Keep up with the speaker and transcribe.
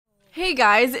Hey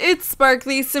guys, it's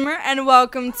Sparkly Simmer and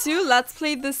welcome to Let's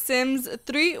Play The Sims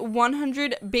 3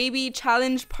 100 Baby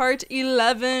Challenge Part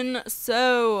 11.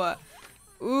 So,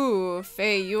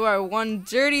 Faye, you are one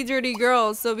dirty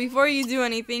girl. So before you do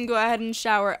anything, go ahead and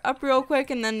shower up real quick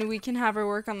and then we can have her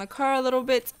work on the car a little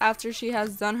bit after she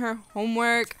has done her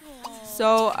homework.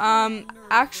 So,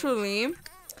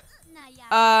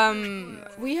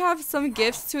 we have some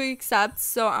gifts to accept.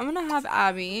 So I'm gonna have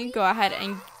Abby go ahead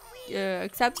and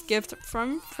accept gift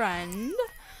from friend,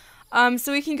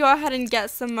 so we can go ahead and get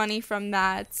some money from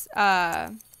that,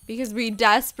 because we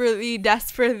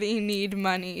desperately need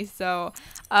money, so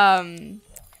for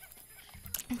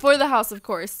the house, of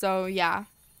course. So yeah,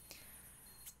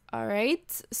 all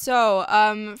right. So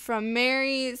from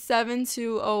Mary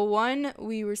 7201,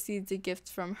 we received a gift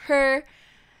from her.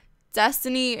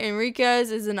 Destiny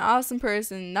Enriquez is an awesome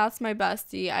person. That's my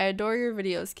bestie. I adore your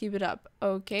videos. Keep it up.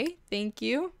 Okay, thank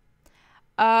you.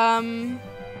 Alright,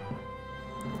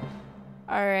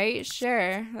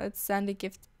 sure. Let's send a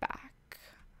gift back.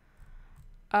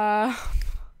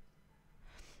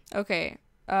 Okay.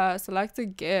 Select a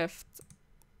gift.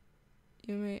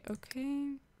 You may,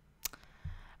 okay.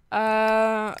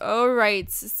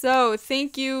 Alright. So,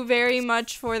 thank you very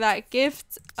much for that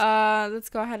gift. Let's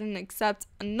go ahead and accept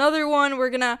another one. We're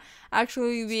gonna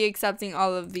actually be accepting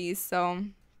all of these, so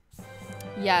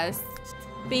yes.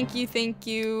 Thank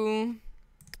you.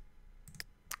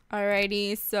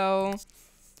 Alrighty, so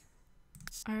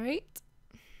alright.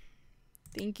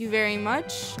 Thank you very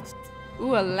much.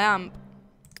 Ooh, a lamp.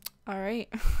 Alright.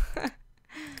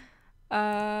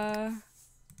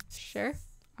 Sure.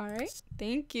 Alright,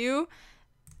 thank you.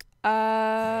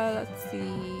 Let's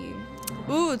see.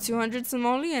 Ooh, 200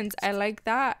 simoleons. I like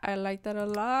that. I like that a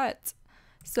lot.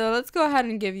 So let's go ahead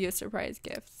and give you a surprise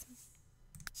gift.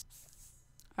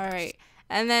 Alright.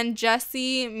 And then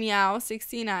Jessie Meow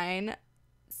 69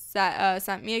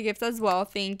 sent me a gift as well.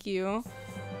 Thank you.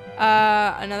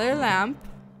 Another lamp.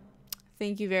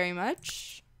 Thank you very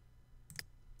much.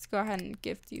 Let's go ahead and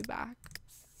gift you back.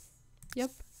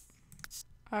 Yep.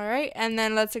 Alright, and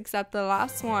then let's accept the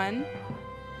last one.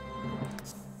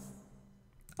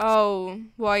 Oh,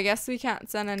 well, I guess we can't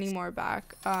send any more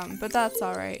back. But that's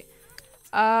alright.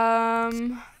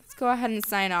 Let's go ahead and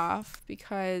sign off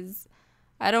because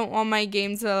I don't want my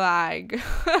game to lag.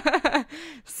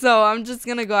 So I'm just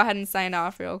gonna go ahead and sign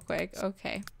off real quick.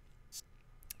 Okay.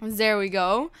 There we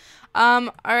go.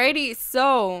 Alrighty,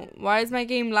 so why is my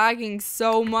game lagging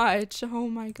so much? Oh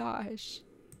my gosh.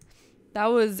 That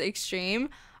was extreme.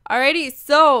 Alrighty,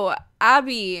 so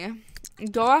Abby,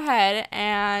 go ahead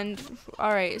and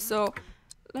alright, so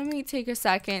let me take a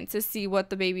second to see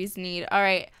what the babies need.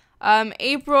 Alright.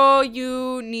 April,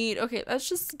 you need, okay, let's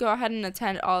just go ahead and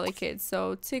attend all the kids.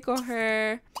 So tickle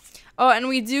her. Oh, and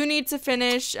we do need to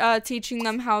finish teaching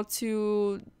them how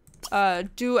to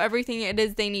do everything it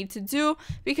is they need to do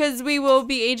because we will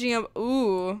be aging up.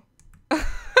 Ooh.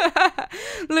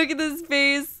 Look at this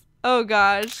face. Oh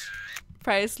gosh.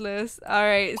 Priceless.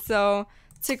 Alright, so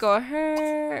tickle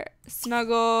her,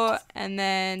 snuggle, and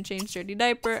then change dirty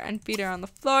diaper and feed her on the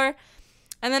floor.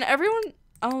 And then everyone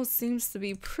seems to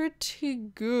be pretty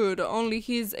good. Only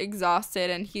he's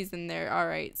exhausted and he's in there.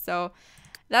 Alright, so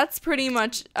that's pretty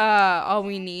much all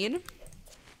we need.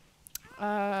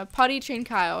 Potty train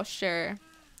Kyle, sure.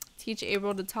 Teach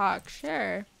April to talk,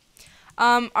 sure.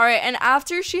 Alright, and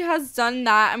after she has done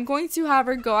that, I'm going to have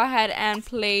her go ahead and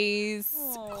place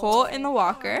Cole in the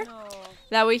walker.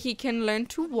 That way he can learn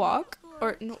to walk.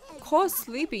 Or no, Cole's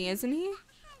sleeping, isn't he?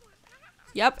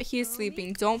 Yep, he's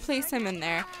sleeping. Don't place him in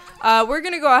there. We're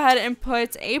gonna go ahead and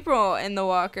put April in the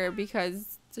walker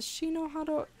because does she know how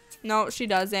to? No, she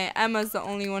doesn't. Emma's the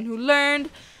only one who learned.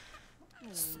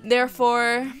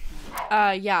 Therefore,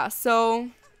 yeah. So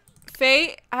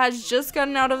Faye has just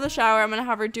gotten out of the shower. I'm gonna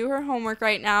have her do her homework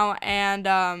right now, and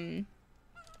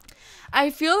I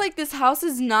feel like this house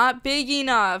is not big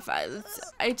enough. I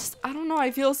don't know. I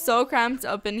feel so cramped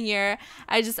up in here.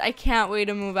 I can't wait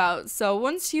to move out. So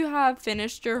once you have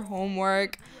finished your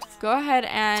homework, go ahead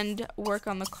and work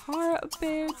on the car a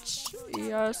bit.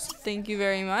 Yes, thank you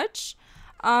very much.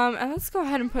 And let's go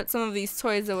ahead and put some of these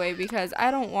toys away because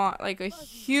I don't want like a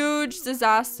huge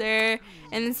disaster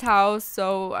in this house.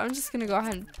 So I'm just gonna go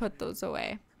ahead and put those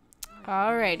away.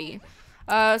 Alrighty.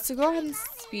 So go ahead and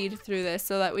speed through this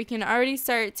so that we can already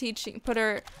start teaching, so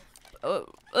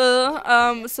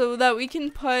that we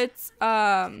can put, who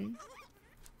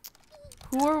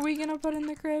are we gonna put in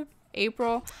the crib?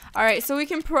 April. Alright, so we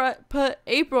can put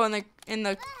April in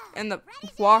the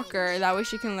walker. That way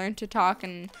she can learn to talk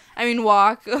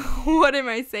walk. What am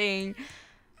I saying?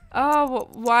 Oh,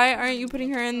 why aren't you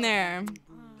putting her in there?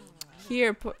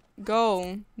 Here,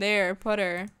 go. There, put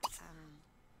her.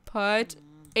 Put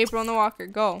April in the walker.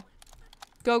 Go.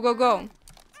 Go, go, go.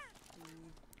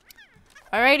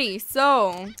 Alrighty,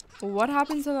 so what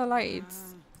happens to the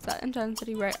lights? Set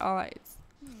intensity, right? All lights.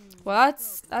 Well,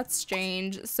 that's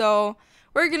strange. So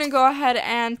we're gonna go ahead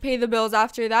and pay the bills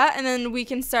after that, and then we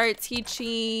can start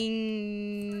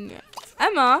teaching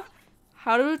Emma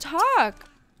how to talk.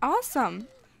 Awesome.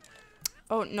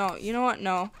 Oh no, you know what?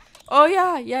 No. Oh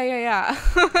yeah.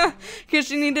 Because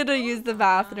she needed to use the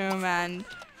bathroom, and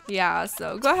yeah,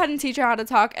 so go ahead and teach her how to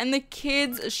talk. And the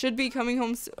kids should be coming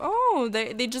home soon. Oh,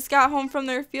 they just got home from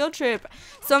their field trip.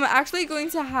 So I'm actually going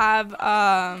to have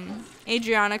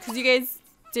Adriana, because you guys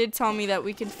did tell me that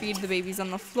we could feed the babies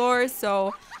on the floor.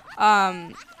 So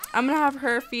I'm going to have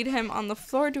her feed him on the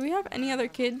floor. Do we have any other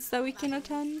kids that we can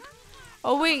attend?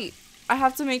 Oh, wait. I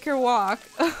have to make her walk.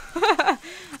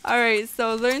 Alright,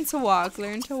 so learn to walk.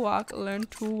 Learn to walk. Learn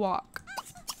to walk.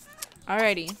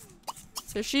 Alrighty.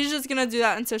 So she's just gonna do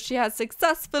that until she has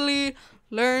successfully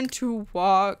learned to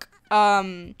walk.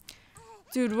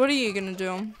 Dude, what are you gonna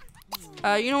do?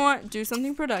 You know what? Do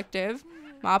something productive.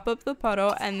 Mop up the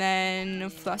puddle and then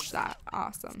flush that.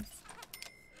 Awesome.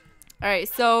 Alright,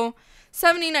 so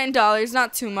 $79,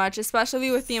 not too much,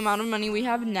 especially with the amount of money we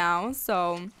have now.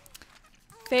 So,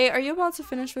 Faye, are you about to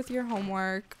finish with your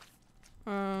homework?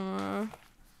 Alright.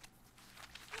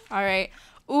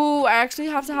 Ooh, I actually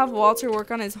have to have Walter work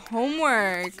on his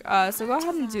homework. So go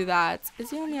ahead and do that. Is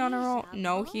he on the honor roll?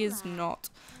 No, he is not.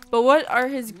 But what are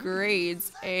his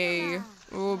grades? A.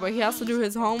 Ooh, but he has to do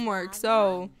his homework.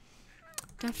 So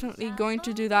definitely going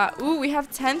to do that. Ooh, we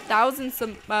have 10,000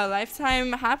 some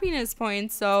lifetime happiness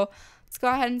points. So let's go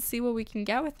ahead and see what we can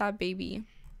get with that baby.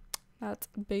 That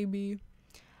baby.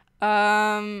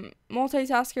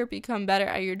 Multitasker, become better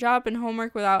at your job and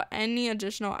homework without any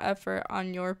additional effort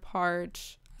on your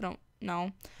part. I don't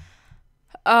know.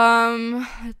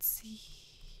 Let's see.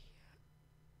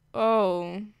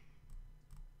 Oh.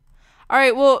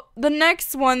 Alright, well, the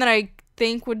next one that I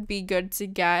think would be good to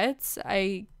get,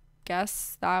 I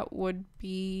guess that would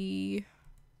be,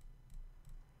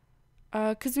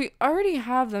 because we already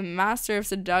have the Master of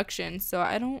Seduction, so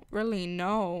I don't really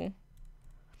know.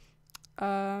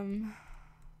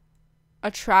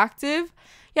 Attractive.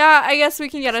 Yeah, I guess we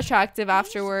can get attractive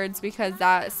afterwards because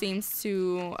that seems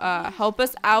to help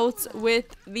us out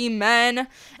with the men.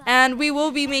 And we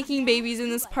will be making babies in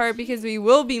this part because we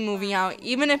will be moving out.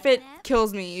 Even if it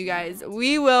kills me, you guys,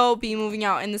 we will be moving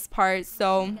out in this part.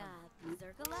 So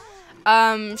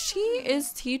she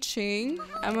is teaching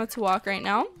Emma to walk right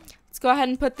now. Let's go ahead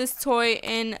and put this toy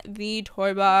in the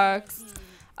toy box.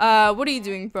 What are you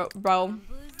doing, bro?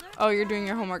 Oh, you're doing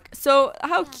your homework. So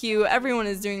how cute. Everyone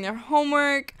is doing their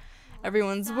homework.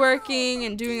 Everyone's working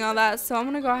and doing all that. So I'm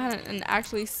going to go ahead and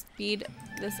actually speed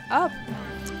this up.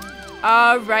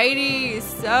 Alrighty.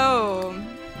 So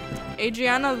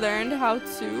Adriana learned how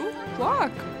to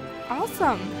walk.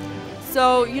 Awesome.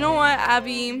 So you know what,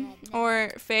 Abby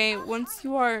or Faye, once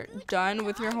you are done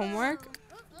with your homework,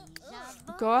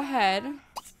 go ahead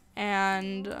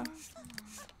and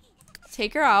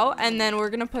take her out, and then we're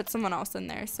gonna put someone else in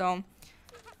there. So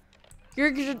you're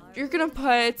gonna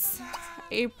put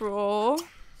April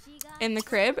in the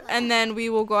crib, and then we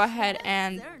will go ahead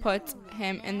and put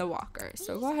him in the walker.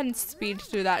 So go ahead and speed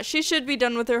through that. She should be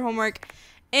done with her homework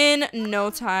in no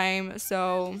time.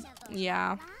 So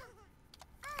yeah,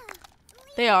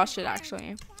 they all should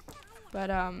actually, but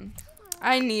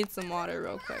I need some water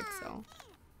real quick. So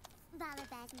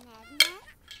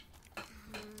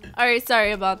alright,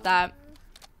 sorry about that.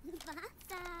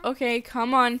 Okay,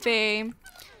 come on, Faye.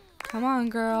 Come on,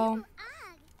 girl.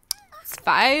 It's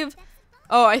 5.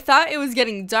 Oh, I thought it was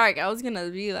getting dark. I was gonna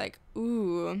be like,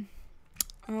 ooh.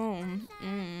 Oh.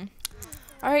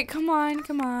 Alright, come on.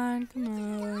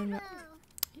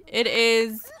 It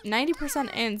is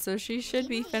 90% in, so she should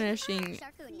be finishing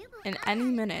in any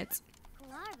minute.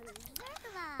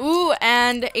 Ooh,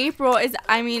 and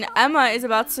Emma is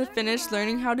about to finish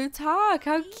learning how to talk.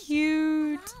 How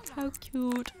cute. How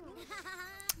cute.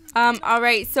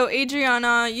 Alright, so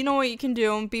Adriana, you know what you can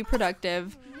do. Be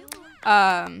productive.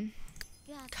 Kyle,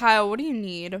 what do you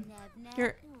need?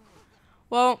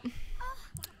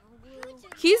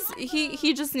 He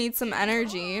just needs some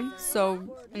energy. So,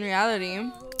 in reality,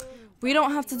 we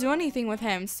don't have to do anything with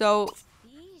him. So,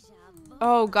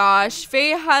 oh gosh,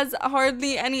 Faye has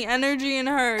hardly any energy in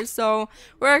her. So,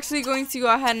 we're actually going to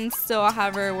go ahead and still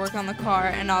have her work on the car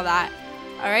and all that.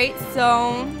 Alright,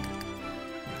 so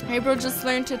April just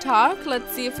learned to talk.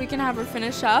 Let's see if we can have her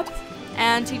finish up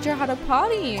and teach her how to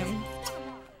potty.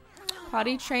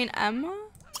 Potty train Emma?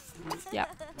 Yeah,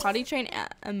 potty train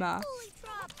Emma.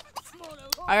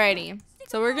 Alrighty.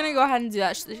 So we're going to go ahead and do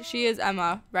that. She is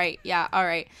Emma, right? Yeah,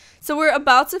 alright. So we're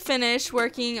about to finish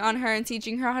working on her and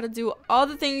teaching her how to do all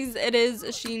the things it is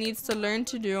she needs to learn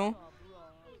to do.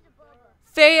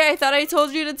 Faye, I thought I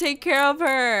told you to take care of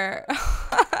her.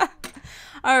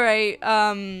 Alright,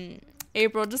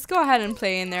 April, just go ahead and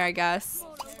play in there, I guess.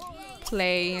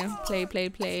 Play.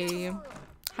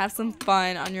 Have some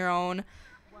fun on your own.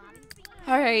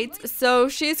 Alright, so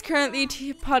she's currently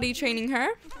potty training her.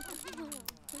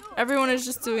 Everyone is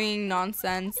just doing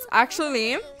nonsense.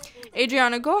 Actually,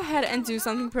 Adriana, go ahead and do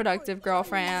something productive,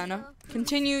 girlfriend.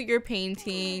 Continue your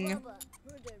painting.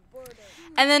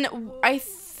 And then I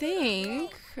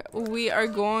think we are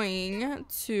going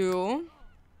to,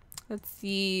 let's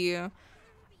see.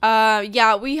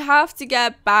 Yeah, we have to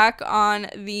get back on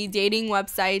the dating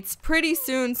websites pretty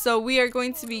soon. So we are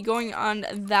going to be going on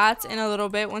that in a little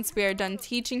bit once we are done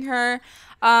teaching her.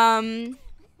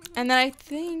 And then I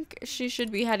think she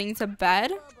should be heading to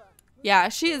bed. Yeah,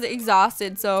 she is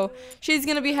exhausted, so she's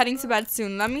going to be heading to bed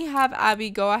soon. Let me have Abby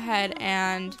go ahead,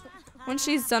 and when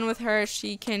she's done with her,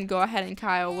 she can go ahead and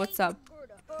Kyle. What's up?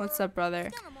 What's up,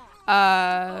 brother?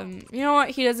 You know what?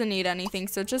 He doesn't need anything,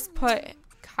 so just put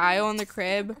Kyle in the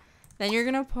crib. Then you're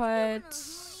going to put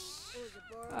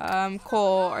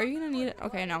Cole. Are you going to need it?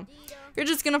 Okay, no. You're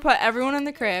just going to put everyone in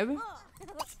the crib.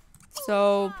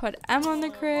 So put Emma in the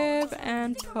crib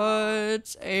and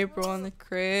put April in the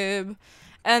crib.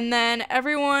 And then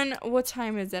everyone, what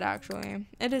time is it actually?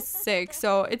 It is 6.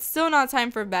 So it's still not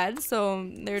time for bed. So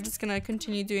they're just going to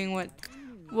continue doing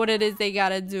what it is they got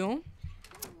to do.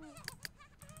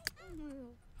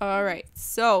 All right.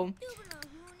 So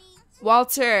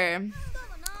Walter,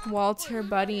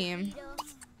 buddy.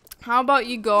 How about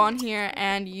you go on here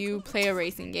and you play a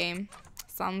racing game?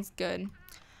 Sounds good.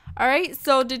 Alright,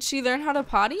 so did she learn how to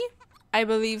potty? I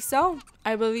believe so.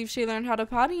 I believe she learned how to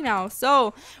potty now.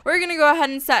 So we're going to go ahead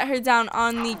and set her down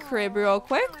on the crib real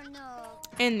quick.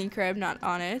 In the crib, not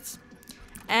on it.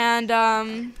 And,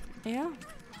 yeah.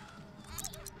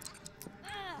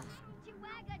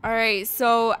 Alright,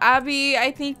 so Abby,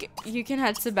 I think you can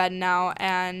head to bed now.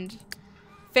 And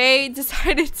Faye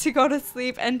decided to go to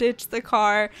sleep and ditch the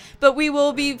car, but we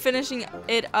will be finishing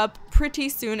it up pretty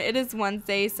soon. It is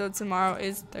Wednesday, so tomorrow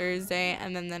is Thursday,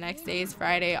 and then the next day is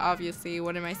Friday, obviously.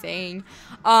 What am I saying?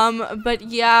 But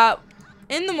yeah,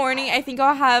 in the morning, I think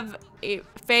I'll have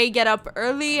Faye get up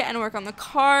early and work on the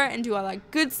car and do all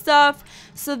that good stuff,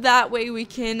 so that way we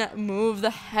can move the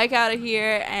heck out of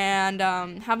here and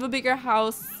have a bigger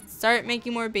house, start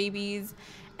making more babies,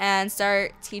 and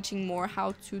start teaching more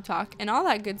how to talk and all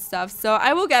that good stuff. So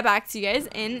I will get back to you guys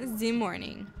in the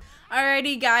morning.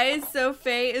 Alrighty guys, so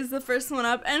Faye is the first one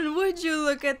up, and would you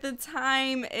look at the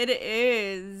time? It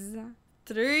is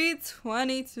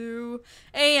 3:22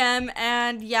 a.m.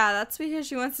 and yeah, that's because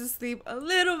she wants to sleep a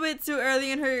little bit too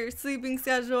early, and her sleeping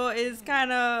schedule is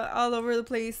kind of all over the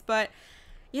place. But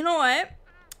you know what?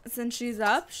 Since she's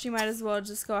up, she might as well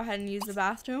just go ahead and use the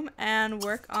bathroom and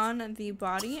work on the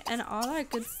body and all that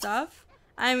good stuff.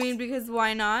 I mean, because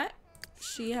why not?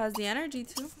 She has the energy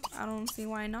to. I don't see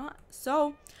why not.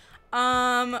 So,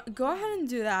 go ahead and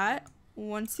do that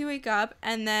once you wake up.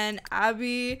 And then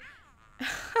Abby,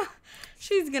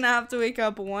 she's gonna have to wake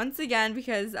up once again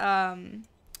because, oh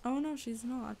no, she's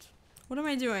not. What am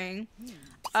I doing?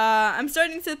 I'm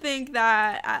starting to think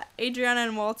that Adriana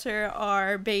and Walter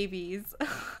are babies.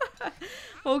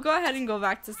 We'll go ahead and go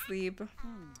back to sleep.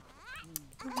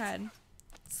 Go ahead.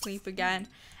 Sleep again.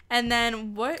 And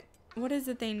then what is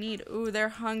it they need? Ooh, they're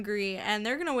hungry. And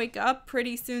they're going to wake up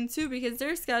pretty soon too because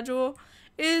their schedule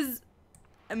is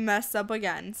messed up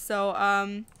again. So,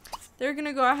 they're going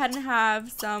to go ahead and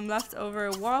have some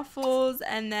leftover waffles,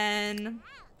 and then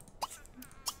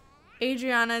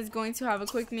Adriana is going to have a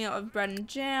quick meal of bread and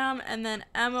jam, and then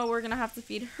Emma, we're going to have to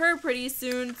feed her pretty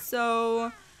soon.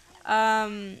 So,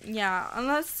 yeah,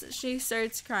 unless she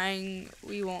starts crying,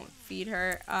 we won't feed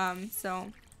her.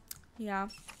 So, yeah.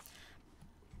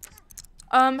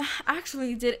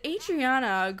 Actually, did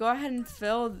Adriana go ahead and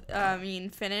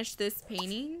finish this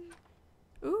painting?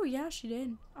 Ooh, yeah, she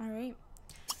did. All right.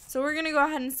 So we're going to go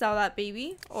ahead and sell that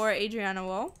baby, or Adriana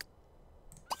will.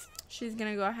 She's going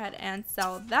to go ahead and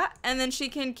sell that, and then she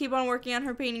can keep on working on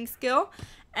her painting skill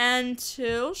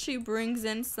until she brings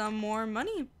in some more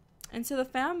money into the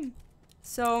fam.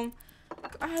 So go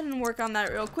ahead and work on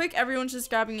that real quick. Everyone's just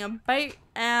grabbing a bite,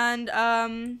 and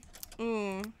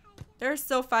ooh, there's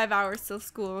still 5 hours till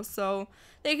school, so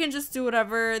they can just do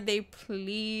whatever they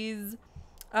please,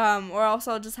 or else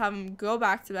I'll just have them go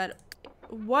back to bed.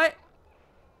 What?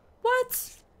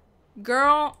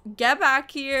 Girl, get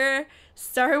back here.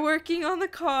 Start working on the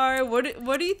car. What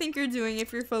do you think you're doing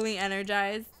if you're fully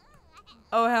energized?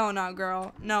 Oh, hell no,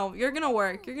 girl. No, you're gonna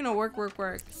work. You're gonna work.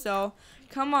 So,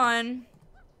 come on.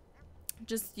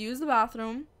 Just use the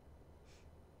bathroom.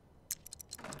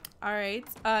 Alright.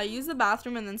 Use the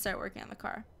bathroom and then start working on the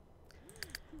car.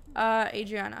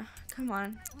 Adriana. Come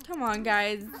on. Come on,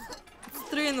 guys. It's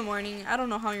 3 in the morning. I don't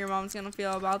know how your mom's gonna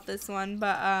feel about this one,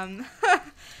 but,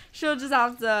 she'll just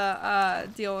have to,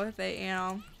 deal with it, you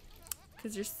know.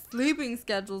 Because your sleeping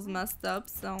schedule's messed up,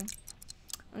 so.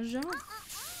 Yeah.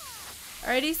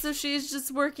 Alrighty, so she's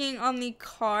just working on the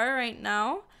car right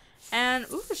now. And,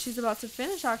 ooh, she's about to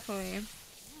finish, actually.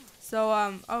 So,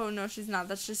 oh, no, she's not.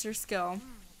 That's just her skill.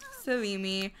 Silly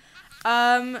me.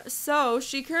 So,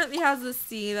 she currently has a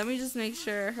C. Let me just make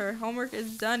sure her homework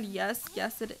is done. Yes,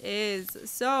 it is.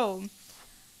 So,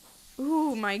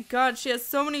 ooh, my God, she has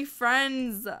so many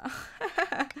friends.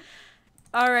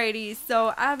 Alrighty,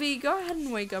 so, Abby, go ahead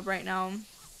and wake up right now.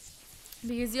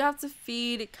 Because you have to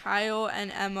feed Kyle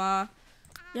and Emma.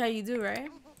 Yeah, you do,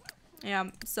 right? Yeah,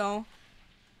 so,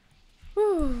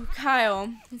 whew,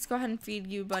 Kyle, let's go ahead and feed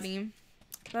you, buddy.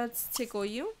 Let's tickle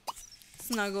you,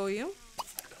 snuggle you,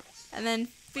 and then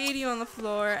feed you on the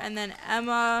floor. And then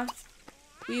Emma,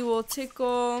 we will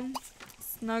tickle,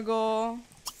 snuggle,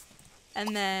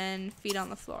 and then feed on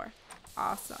the floor.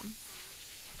 Awesome.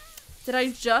 Did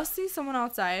I just see someone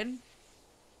outside?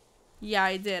 Yeah,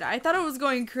 I did. I thought it was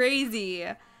going crazy.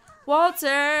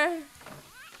 Walter!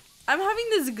 I'm having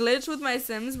this glitch with my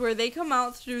Sims where they come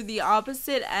out through the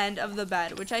opposite end of the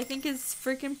bed, which I think is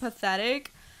freaking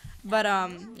pathetic. But,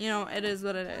 you know, it is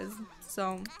what it is.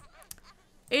 So,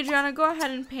 Adriana, go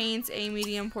ahead and paint a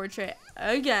medium portrait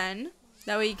again.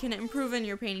 That way you can improve in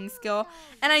your painting skill.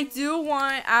 And I do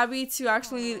want Abby to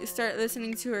actually start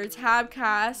listening to her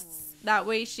tabcasts. That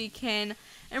way she can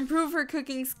improve her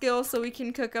cooking skills so we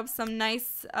can cook up some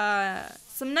nice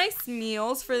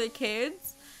meals for the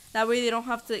kids. That way they don't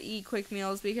have to eat quick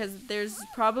meals, because there's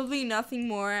probably nothing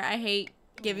more I hate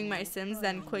giving my Sims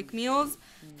than quick meals,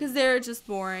 because they're just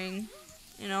boring.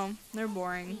 You know, they're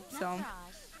boring. So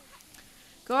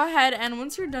go ahead, and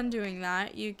once you're done doing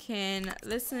that, you can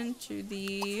listen to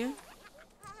the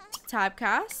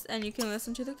tabcast and you can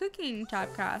listen to the cooking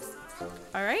tabcast.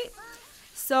 Alright?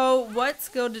 So what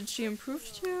skill did she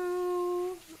improve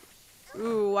to?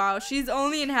 Ooh, wow. She's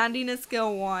only in handiness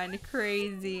skill 1.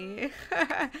 Crazy.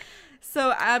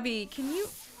 So, Abby,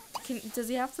 does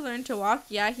he have to learn to walk?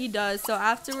 Yeah, he does. So,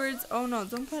 afterwards, oh no,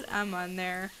 don't put Emma in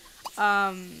there.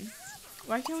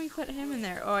 Why can't we put him in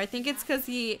there? Oh, I think it's because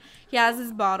he has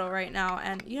his bottle right now.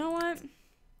 And you know what?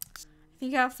 I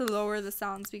think I have to lower the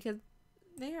sounds because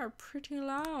they are pretty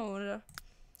loud.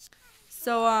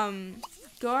 So,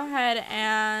 go ahead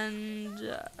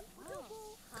and...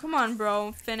 come on,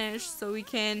 bro. Finish so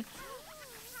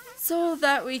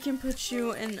that we can put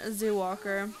you in a zoo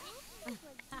walker.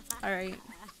 Alright.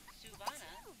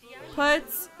 Put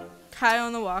Kyle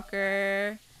in the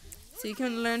walker so you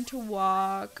can learn to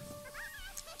walk.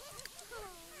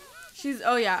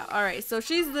 Oh yeah, alright. So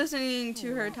she's listening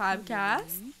to her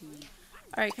tabcast.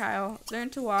 Alright, Kyle. Learn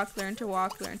to walk, learn to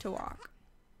walk, learn to walk.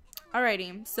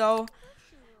 Alrighty. So,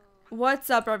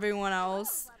 what's up, everyone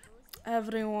else?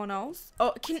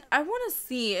 Oh, I want to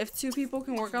see if 2 people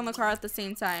can work on the car at the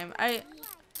same time.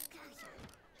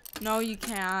 No, you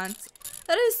can't.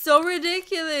 That is so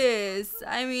ridiculous.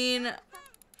 I mean,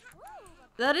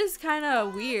 that is kind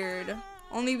of weird.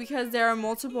 Only because there are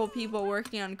multiple people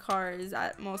working on cars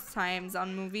at most times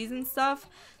on movies and stuff.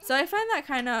 So I find that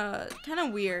kind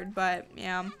of weird, but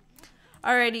yeah.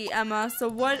 Alrighty, Emma. So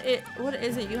what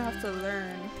is it you have to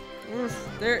learn? Oof,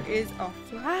 there is a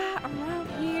flat around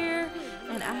here,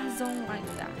 and I don't like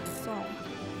that. So,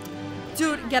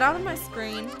 dude, get out of my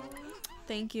screen.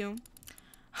 Thank you.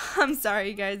 I'm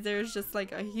sorry, guys. There's just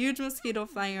like a huge mosquito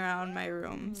flying around my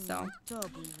room. So,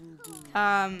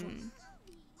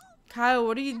 Kyle,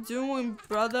 what are you doing,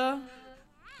 brother?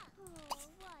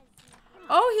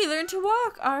 Oh, he learned to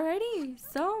walk already.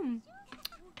 So,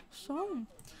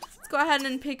 let's go ahead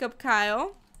and pick up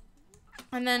Kyle.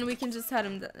 And then we can just set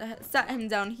him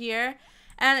down here.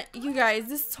 And you guys,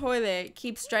 this toilet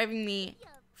keeps driving me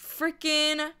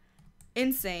freaking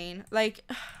insane. Like,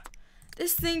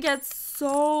 this thing gets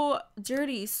so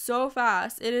dirty so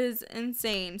fast. It is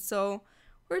insane. So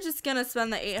we're just gonna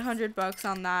spend the $800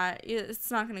 on that.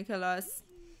 It's not gonna kill us.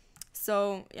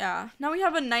 So yeah, now we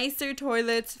have a nicer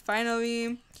toilet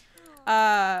finally.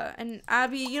 And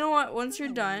Abby, you know what? Once you're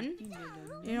done,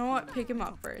 you know what? Pick him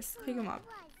up first. Pick him up.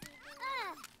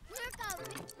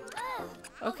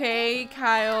 Okay,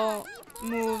 Kyle,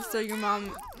 move so your mom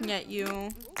can get you.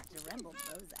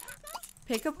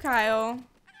 pick up Kyle.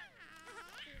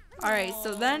 Alright,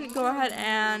 so then go ahead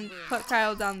and put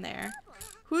Kyle down there.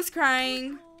 Who's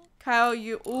crying? Kyle,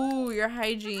 ooh, your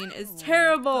hygiene is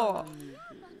terrible.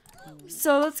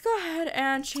 So let's go ahead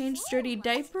and change dirty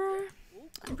diaper.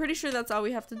 I'm pretty sure that's all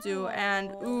we have to do.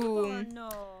 And ooh,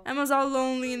 Emma's all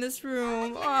lonely in this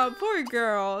room. Oh, poor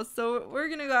girl. So we're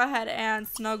gonna go ahead and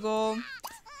snuggle,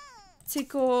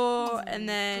 tickle, and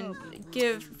then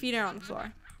feed her on the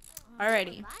floor.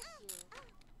 Alrighty.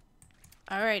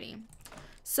 Alrighty.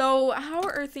 So how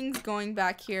are things going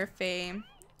back here, Faye?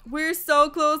 We're so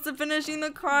close to finishing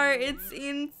the car. It's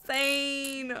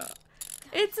insane.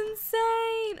 It's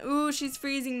insane. Ooh, she's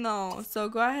freezing though. So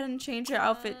go ahead and change her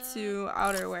outfit to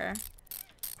outerwear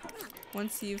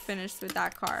once you've finished with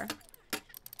that car.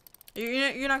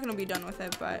 You're not going to be done with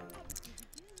it, but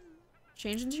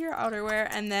change into your outerwear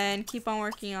and then keep on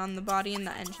working on the body and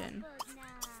the engine.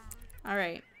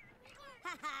 Alright.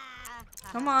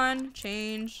 Come on,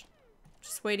 change.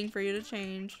 Just waiting for you to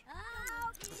change.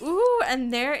 Ooh,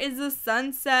 and there is the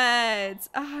sunset.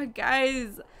 Ah,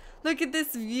 guys, look at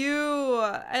this view.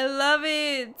 I love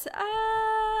it.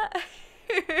 Ah.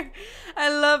 I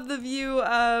love the view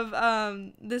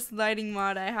of this lighting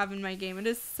mod I have in my game. It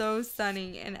is so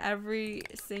stunning in every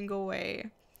single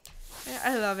way.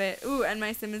 I love it. Ooh, and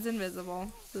my sim is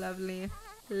invisible. Lovely.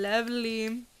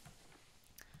 Lovely.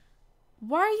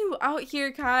 Why are you out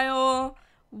here, Kyle?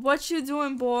 What you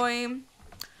doing, boy?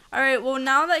 Alright, well,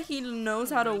 now that he knows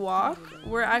how to walk,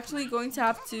 we're actually going to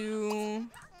have to...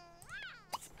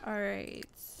 Alright.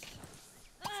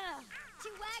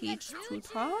 Teach to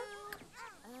talk?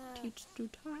 Teach to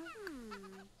talk?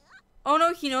 Oh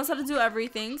no, he knows how to do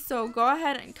everything, so go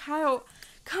ahead and... Kyle,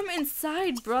 come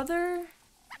inside, brother.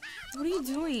 What are you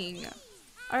doing?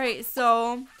 Alright,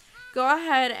 so... Go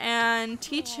ahead and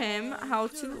teach him how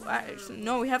to... Actually,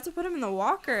 no, we have to put him in the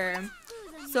walker.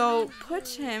 So, put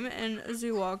him in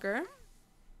the walker.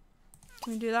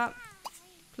 Can we do that?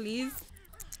 Please?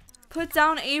 Put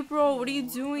down April. What are you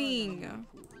doing?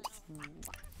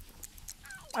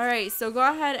 Alright, so go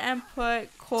ahead and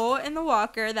put Cole in the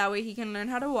walker. That way he can learn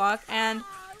how to walk. And...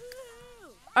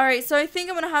 Alright, so I think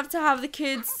I'm going to have the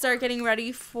kids start getting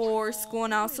ready for school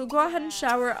now. So, go ahead and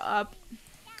shower up.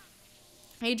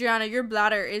 Adriana, your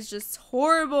bladder is just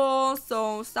horrible.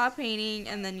 So, stop painting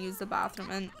and then use the bathroom.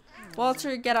 And...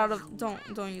 Walter, get out of...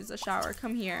 Don't use the shower.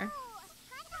 Come here.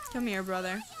 Come here,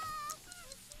 brother.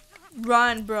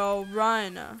 Run, bro.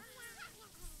 Run.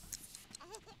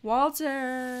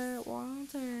 Walter.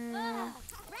 Walter.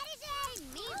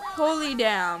 Holy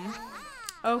damn.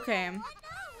 Okay.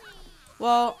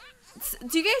 Well,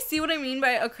 do you guys see what I mean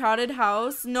by a crowded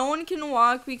house? No one can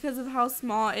walk because of how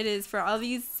small it is for all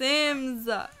these Sims.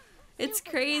 It's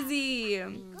crazy.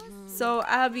 So,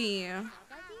 Abby...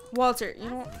 Walter, you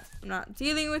know, I'm not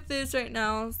dealing with this right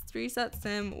now. Reset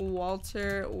sim,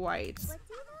 Walter White.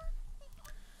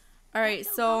 Alright,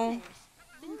 so...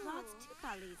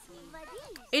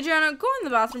 Adriana, go in the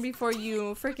bathroom before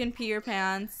you freaking pee your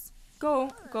pants.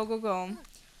 Go, go, go, go.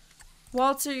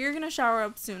 Walter, you're gonna shower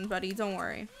up soon, buddy. Don't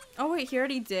worry. Oh, wait, he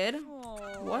already did?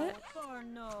 What?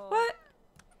 What?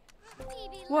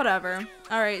 Whatever.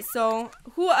 Alright, so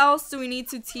who else do we need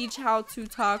to teach how to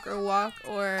talk or walk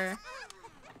or...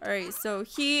 Alright, so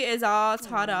he is all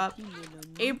taught up.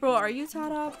 April, are you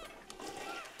taught up?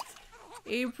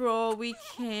 April, we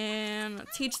can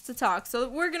teach to talk. So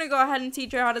we're going to go ahead and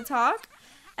teach her how to talk.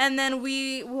 And then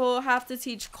we will have to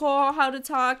teach Cole how to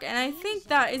talk. And I think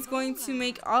that is going to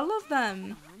make all of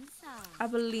them, I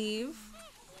believe.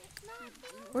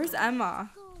 Where's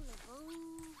Emma?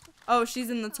 Oh,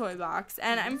 she's in the toy box.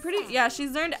 And I'm pretty, yeah,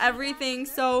 she's learned everything.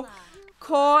 So...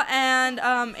 Cole and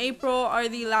April are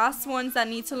the last ones that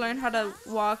need to learn how to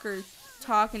walk or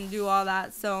talk and do all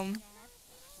that. So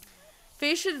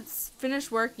Faye should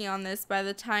finish working on this by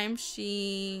the time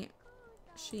she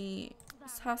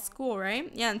has school, right?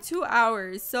 Yeah, in 2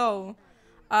 hours. So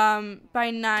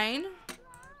by 9,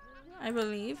 I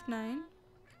believe 9.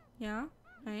 Yeah,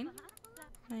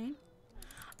 9.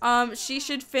 She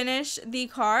should finish the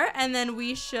car, and then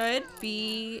we should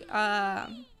be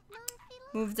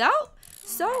moved out.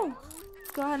 So,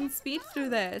 let's go ahead and speed through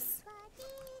this.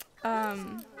 Yeah.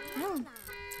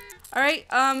 Alright,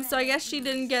 so I guess she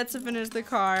didn't get to finish the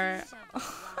car.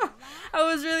 I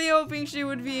was really hoping she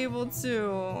would be able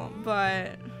to,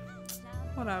 but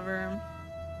whatever.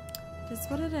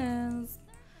 Just what it is.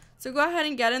 So go ahead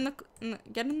and get in the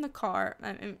car.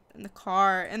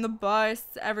 In the bus.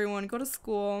 Everyone, go to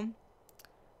school.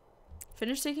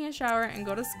 Finish taking a shower and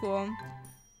go to school.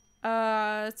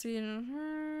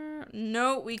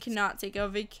 No, we cannot take a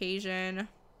vacation.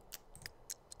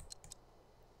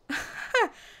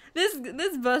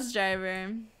 This bus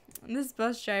driver.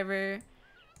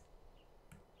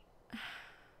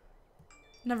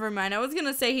 Never mind. I was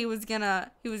gonna say he was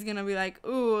gonna be like,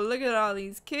 ooh, look at all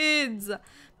these kids.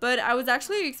 But I was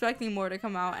actually expecting more to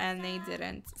come out and they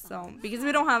didn't. So because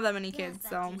we don't have that many kids,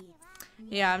 so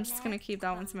yeah, I'm just gonna keep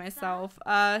that one to myself.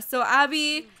 So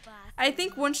Abby, I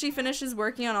think once she finishes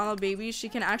working on all the babies, she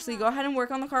can actually go ahead and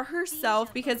work on the car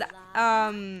herself because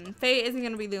Faye isn't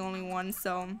gonna be the only one,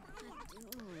 so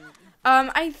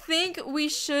I think we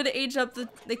should age up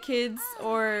the kids,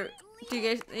 or do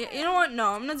you guys, you know what?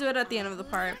 No, I'm gonna do it at the end of the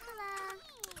part.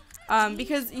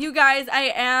 Because you guys,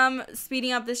 I am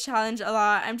speeding up this challenge a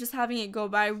lot. I'm just having it go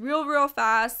by real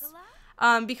fast.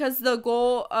 Because the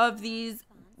goal of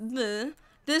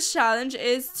this challenge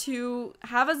is to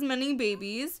have as many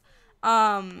babies,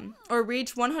 or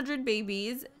reach 100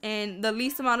 babies in the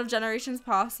least amount of generations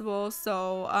possible.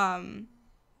 So,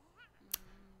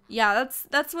 yeah,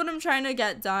 that's what I'm trying to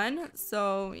get done.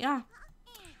 So, yeah.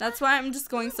 That's why I'm just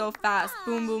going so fast.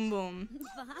 Boom, boom, boom.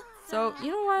 So, you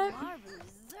know what?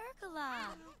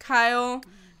 Kyle,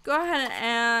 go ahead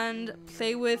and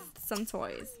play with some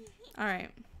toys.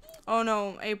 Alright. Oh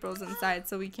no, April's inside,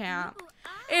 so we can't.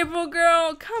 April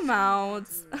girl, come out.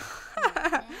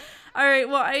 Alright,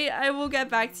 well, I will get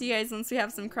back to you guys once we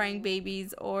have some crying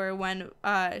babies or when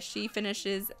she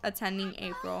finishes attending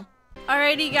April.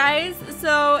 Alrighty guys,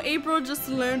 so April just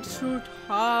learned to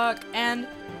talk, and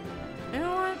you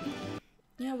know what?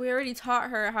 Yeah, we already taught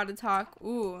her how to talk.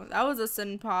 Ooh, that was a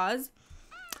sudden pause.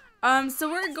 So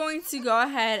we're going to go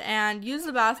ahead and use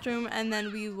the bathroom, and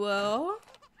then we will...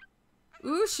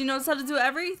 Ooh, she knows how to do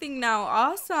everything now.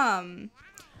 Awesome.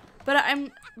 But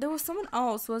there was someone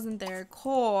else, wasn't there?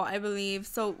 Cole, I believe.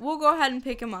 So we'll go ahead and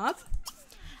pick him up,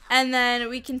 and then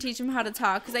we can teach him how to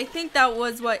talk, because I think that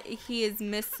was what he is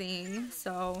missing.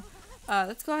 So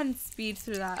let's go ahead and speed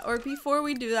through that. Or before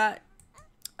we do that,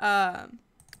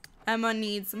 Emma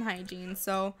needs some hygiene.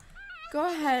 So go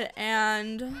ahead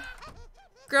and...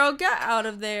 Girl, get out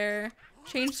of there.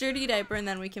 Change dirty diaper, and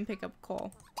then we can pick up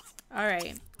Cole.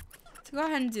 Alright. So go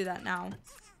ahead and do that now.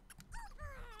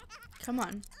 Come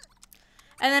on.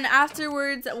 And then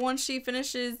afterwards, once she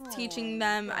finishes teaching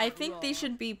them, I think they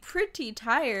should be pretty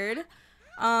tired.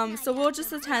 So we'll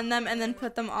just attend them and then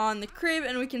put them on the crib,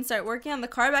 and we can start working on the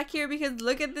car back here, because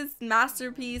look at this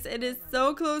masterpiece. It is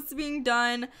so close to being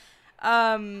done.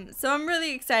 So I'm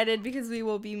really excited because we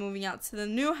will be moving out to the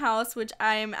new house, which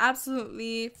I am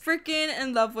absolutely freaking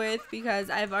in love with, because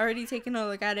I've already taken a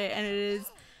look at it and it is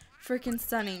freaking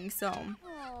stunning. So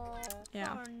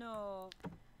yeah.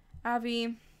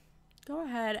 Abby, go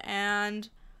ahead and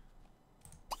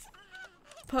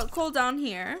put Cole down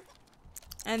here,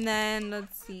 and then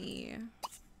let's see,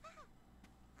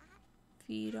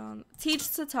 feed on, teach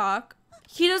to talk.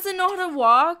 He doesn't know how to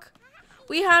walk.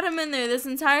 We had him in there this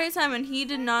entire time and he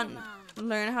did not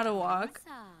learn how to walk.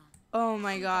 Oh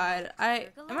my god.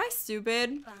 Am I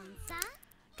stupid?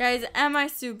 Guys, am I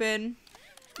stupid?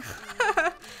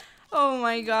 Oh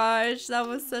my gosh, that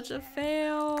was such a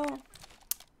fail.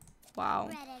 Wow.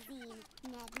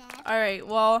 Alright,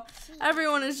 well,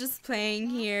 everyone is just playing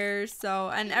here, so,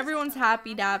 and everyone's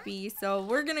happy dappy, so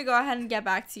we're gonna go ahead and get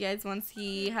back to you guys once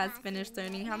he has finished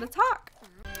learning how to talk.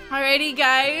 Alrighty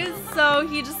guys, so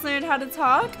he just learned how to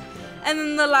talk, and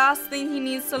then the last thing he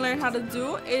needs to learn how to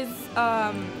do is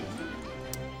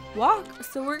walk.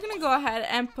 So we're gonna go ahead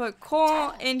and put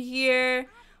Cole in here,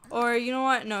 or you know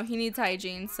what, no, he needs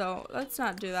hygiene, so let's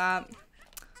not do that.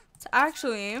 So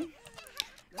actually,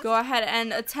 go ahead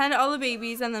and attend all the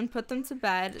babies and then put them to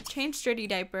bed, change dirty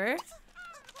diaper,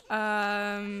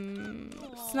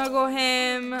 snuggle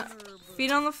him,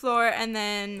 feet on the floor, and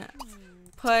then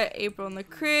put April in the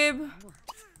crib,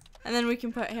 and then we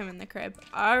can put him in the crib.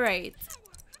 Alright.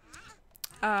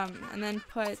 And then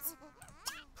put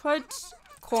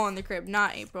Cole in the crib,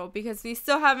 not April, because we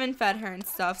still haven't fed her and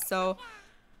stuff. So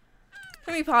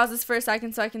let me pause this for a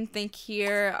second so I can think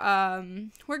here.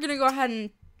 We're gonna go ahead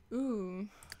and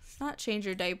not change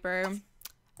your diaper.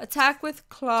 Attack with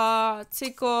claw,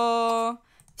 tickle,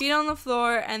 feet on the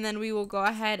floor, and then we will go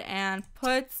ahead and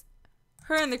put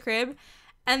her in the crib.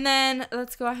 And then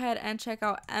let's go ahead and check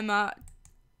out Emma.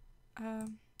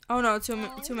 Oh no,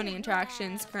 too many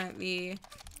interactions currently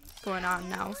going on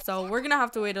now, so we're gonna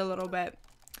have to wait a little bit.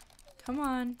 Come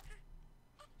on.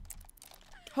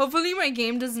 Hopefully my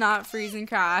game does not freeze and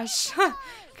crash,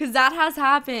 because that has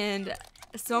happened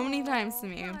so many times to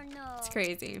me. It's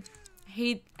crazy.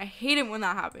 I hate it when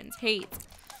that happens. Hate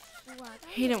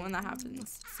it when that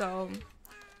happens. So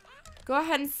go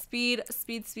ahead and speed.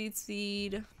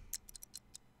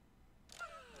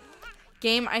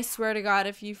 Game, I swear to God,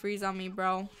 if you freeze on me,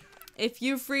 bro. If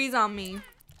you freeze on me,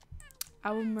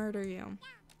 I will murder you.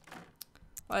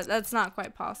 Well, that's not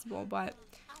quite possible, but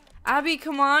Abby,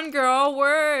 come on, girl,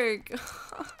 work.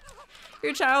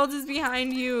 Your child is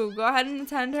behind you. Go ahead and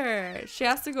attend her. She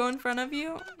has to go in front of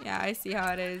you. Yeah, I see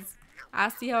how it is. I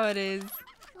see how it is.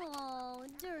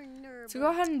 So go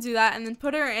ahead and do that, and then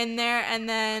put her in there, and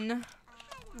then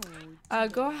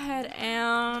go ahead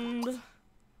and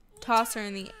toss her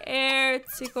in the air,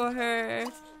 tickle her,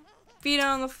 feet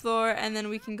on the floor, and then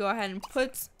we can go ahead and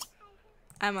put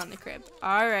Emma on the crib.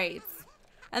 All right.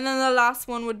 And then the last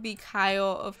one would be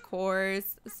Kyle, of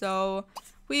course. So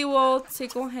we will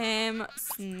tickle him,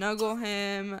 snuggle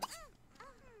him,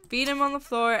 feed him on the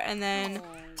floor, and then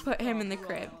put him in the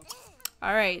crib.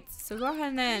 All right. So go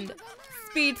ahead and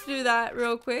speed through that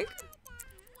real quick.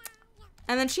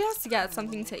 And then she has to get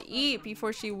something to eat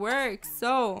before she works.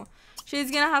 So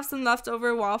she's going to have some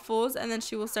leftover waffles, and then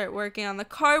she will start working on the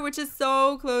car, which is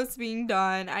so close to being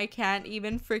done. I can't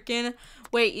even freaking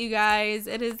wait, you guys.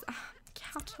 It is... I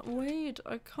can't wait.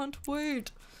 I can't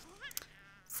wait.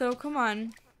 So come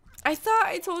on. I thought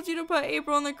I told you to put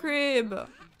April in the crib.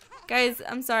 Guys,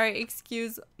 I'm sorry.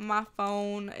 Excuse my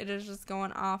phone. It is just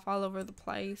going off all over the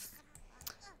place.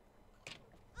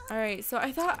 Alright, so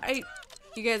I thought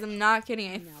you guys, I'm not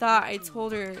kidding. I thought I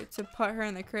told her to put her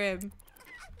in the crib.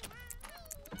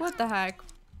 What the heck?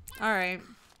 Alright.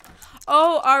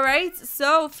 Oh, alright.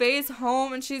 So Faye's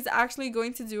home and she's actually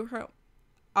going to do her...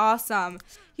 Awesome.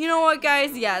 You know what,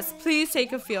 guys? Yes, please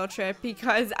take a field trip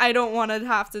because I don't want to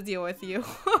have to deal with you.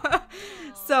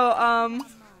 So,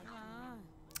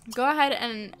 go ahead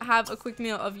and have a quick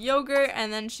meal of yogurt,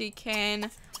 and then she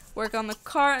can work on the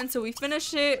car until we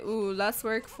finish it. Ooh, less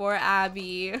work for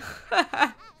Abby.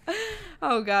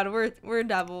 Oh God, we're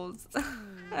devils.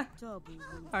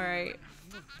 All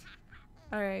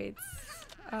right.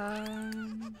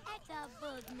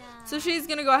 So she's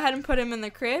gonna go ahead and put him in the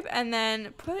crib, and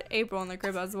then put April in the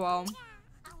crib as well.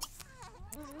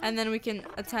 And then we can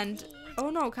attend. Oh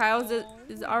no, Kyle's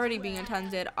is already being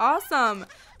attended. Awesome.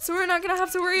 So we're not gonna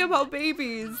have to worry about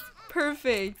babies.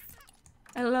 Perfect.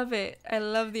 I love it. I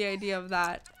love the idea of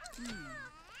that.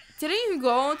 Didn't you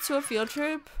go to a field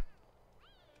trip,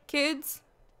 kids?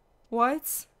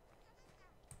 What?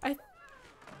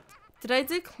 Did I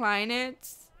decline it?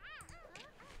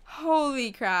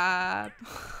 Holy crap.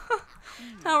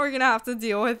 Now we're gonna have to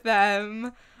deal with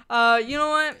them. You know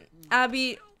what?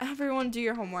 Abby, everyone do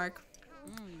your homework.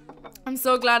 I'm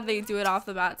so glad they do it off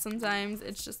the bat sometimes.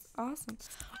 It's just awesome.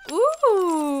 Ooh.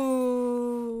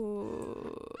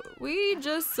 We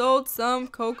just sold some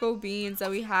cocoa beans that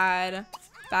we had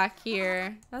back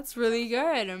here. That's really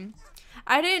good.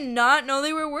 I did not know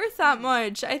they were worth that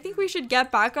much. I think we should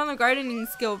get back on the gardening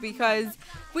skill because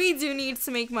we do need to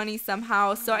make money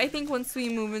somehow. So I think once we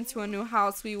move into a new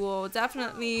house, we will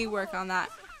definitely work on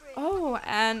that. Oh,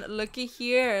 and looky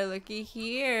here. Looky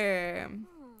here.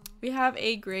 We have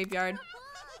a graveyard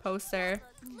poster.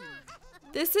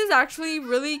 This is actually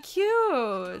really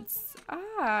cute.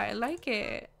 I like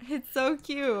it. It's so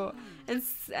cute.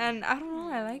 And I don't know,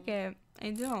 I like it.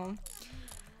 I do.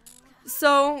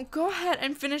 So go ahead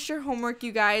and finish your homework,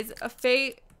 you guys.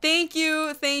 Faye, thank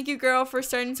you, girl, for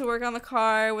starting to work on the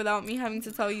car without me having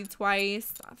to tell you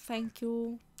twice. Thank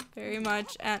you very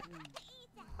much. And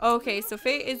okay, so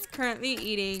Faye is currently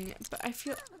eating, but I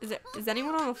feel is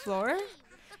anyone on the floor?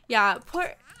 Yeah,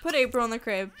 put April in the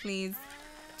crib, please.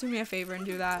 Do me a favor and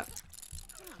do that.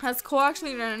 Has Cole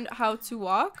actually learned how to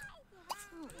walk?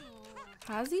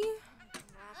 Has he?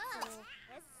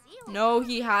 No,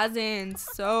 he hasn't.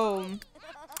 So,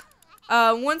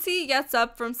 once he gets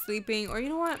up from sleeping, or you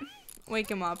know what? Wake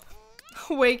him up.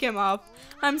 Wake him up.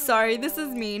 I'm sorry, this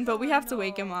is mean, but we have to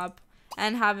wake him up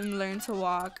and have him learn to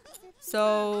walk.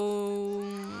 So,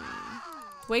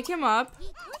 wake him up.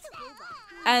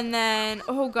 And then,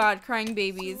 oh God, crying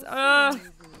babies. Ugh.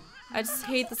 I just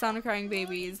hate the sound of crying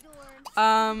babies.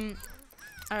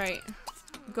 Alright.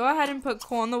 Go ahead and put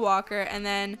Cole in the walker, and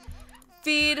then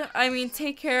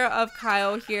take care of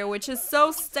Kyle here, which is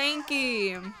so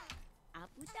stanky. And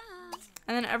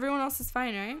then everyone else is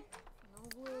fine, right?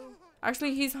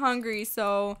 Actually, he's hungry,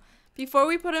 so before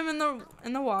we put him in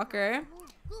the walker,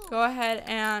 go ahead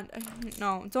and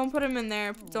no, don't put him in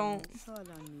there. Don't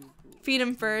feed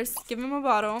him first. Give him a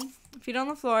bottle. Feed on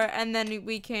the floor, and then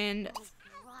we can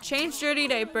change dirty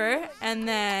diaper, and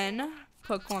then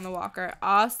put Cole in the walker.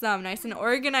 Awesome, nice and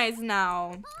organized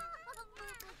now.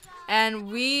 And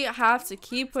we have to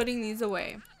keep putting these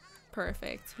away.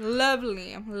 Perfect.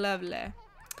 Lovely. Lovely.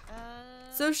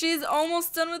 So she's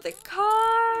almost done with the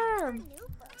car.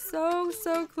 So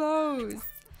close.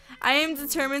 I am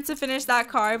determined to finish that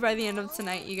car by the end of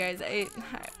tonight, you guys.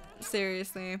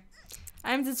 Seriously.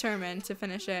 I'm determined to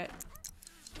finish it.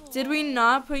 Did we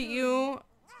not put you...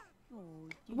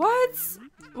 What?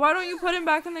 Why don't you put him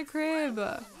back in the crib?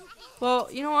 Well,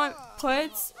 you know what?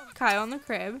 Put Kyle in the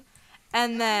crib.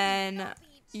 And then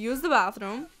use the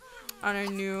bathroom on our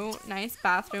new nice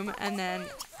bathroom. And then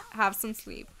have some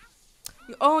sleep.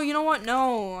 Oh, you know what?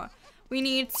 No. We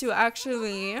need to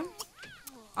actually...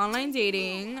 online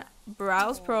dating.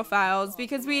 Browse profiles.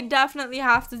 Because we definitely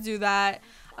have to do that.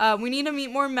 We need to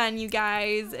meet more men, you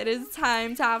guys. It is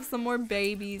time to have some more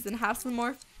babies and have some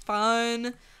more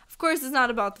fun. Of course, it's not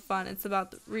about the fun. It's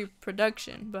about the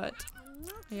reproduction. But,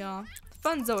 yeah.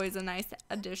 Fun's always a nice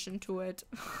addition to it.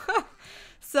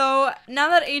 So, now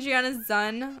that Adriana's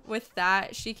done with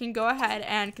that, she can go ahead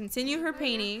and continue her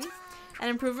painting and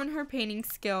improve on her painting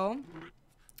skill.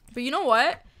 But you know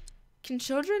what? Can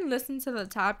children listen to the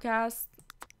Tapcast?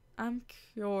 I'm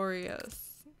curious.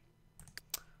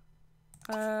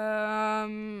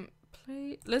 Listen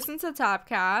to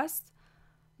Tapcast.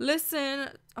 Listen.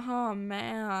 Oh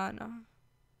man.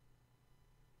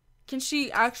 Can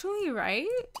she actually write?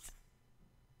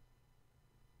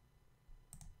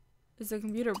 Is the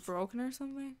computer broken or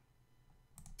something?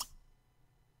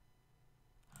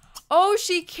 Oh,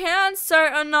 she can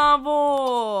start a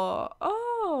novel.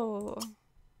 Oh.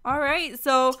 Alright,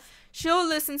 so she'll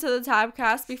listen to the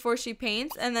Tapcast before she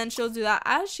paints, and then she'll do that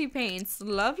as she paints.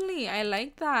 Lovely. I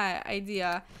like that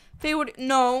idea. Faye would...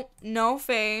 No,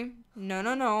 Faye.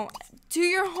 No. Do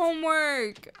your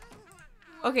homework.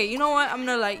 Okay, you know what? I'm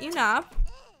gonna let you nap.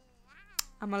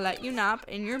 I'm gonna let you nap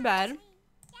in your bed.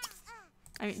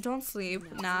 I mean, don't sleep.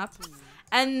 Nap.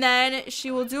 And then she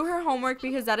will do her homework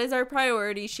because that is our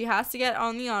priority. She has to get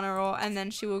on the honor roll, and then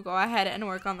she will go ahead and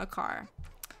work on the car.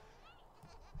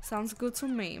 Sounds good to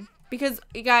me. Because,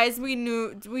 guys, we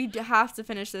knew we'd have to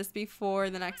finish this before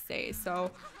the next day.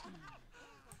 So,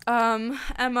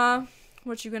 Emma,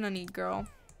 what you gonna need, girl?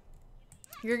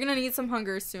 You're gonna need some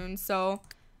hunger soon. So,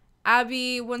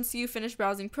 Abby, once you finish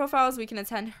browsing profiles, we can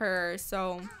attend her.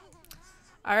 So,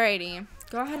 alrighty.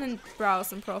 Go ahead and browse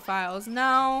some profiles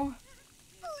now.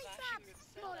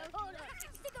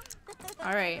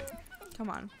 Alright. Come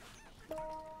on.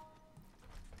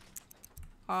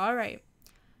 Alright.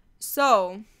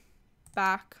 So,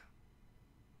 back.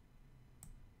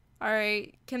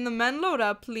 Alright. Can the men load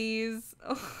up, please?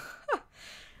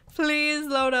 Please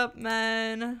load up,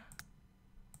 men.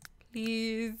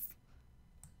 Please.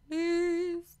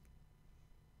 Please.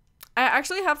 I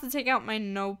actually have to take out my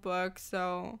notebook,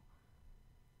 so...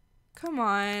 Come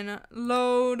on.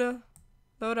 Load.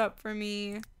 Load up for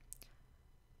me.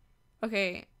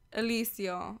 Okay.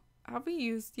 Alicio. Have we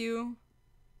used you?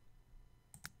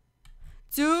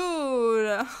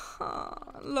 Dude.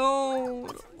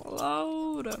 Load.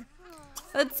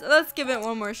 Let's give it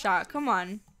one more shot. Come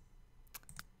on.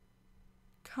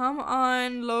 Come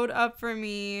on. Load up for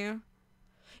me.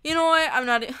 You know what? I'm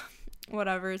not...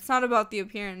 Whatever. It's not about the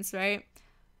appearance, right?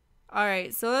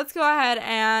 Alright, so let's go ahead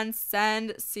and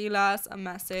send Silas a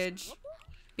message.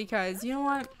 Because, you know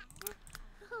what?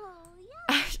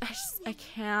 I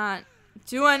can't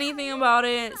do anything about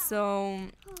it. So,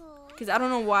 because I don't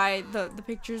know why the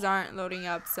pictures aren't loading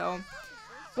up. So,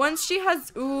 once she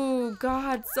has... Ooh,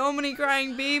 God, so many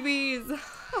crying babies.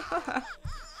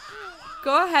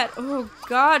 Go ahead. Oh,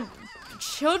 God.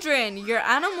 Children, you're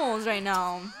animals right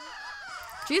now.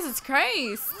 Jesus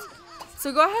Christ.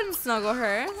 So go ahead and snuggle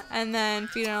her, and then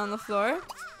feed her on the floor.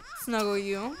 Snuggle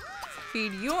you.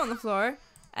 Feed you on the floor.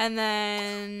 And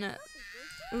then...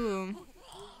 Ooh.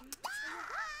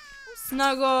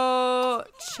 Snuggle.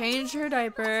 Change her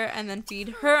diaper, and then feed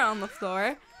her on the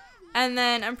floor. And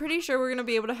then I'm pretty sure we're going to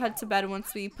be able to head to bed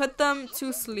once we put them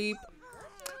to sleep.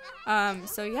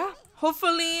 So yeah.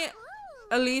 Hopefully,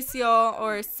 Alicio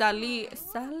or Salias.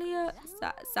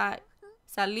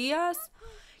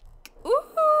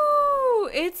 Ooh,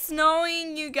 it's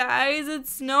snowing, you guys. It's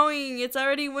snowing. It's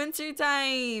already winter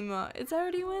time. It's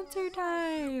already winter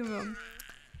time.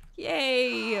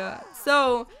 Yay.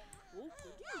 So,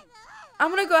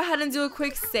 I'm going to go ahead and do a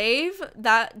quick save.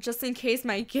 That just in case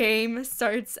my game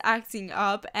starts acting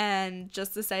up and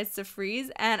just decides to freeze.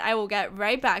 And I will get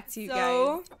right back to you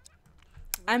guys.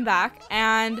 I'm back.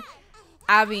 And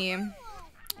Abby,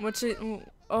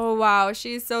 oh wow,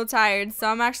 she's so tired. So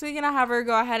I'm actually gonna have her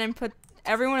go ahead and put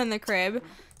everyone in the crib.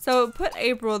 So put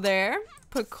April there,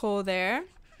 put Cole there,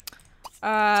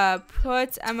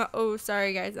 put Emma. Oh,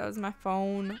 sorry guys, that was my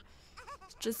phone.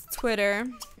 Just Twitter,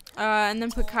 and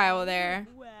then put Kyle there,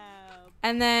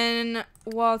 and then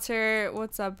Walter.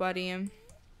 What's up, buddy?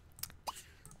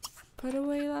 Put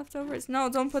away leftovers. No,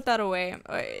 don't put that away.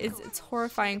 It's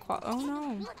horrifying quality. Oh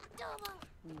no.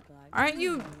 Aren't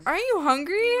you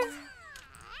hungry?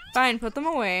 Fine, put them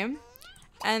away.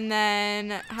 And then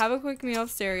have a quick meal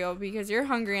of cereal because you're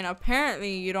hungry and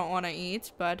apparently you don't want to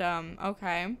eat. But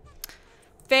okay.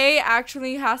 Faye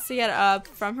actually has to get up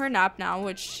from her nap now,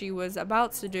 which she was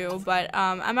about to do. But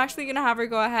I'm actually gonna have her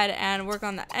go ahead and work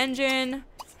on the engine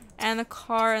and the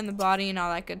car and the body and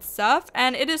all that good stuff.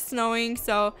 And it is snowing,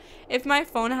 so if my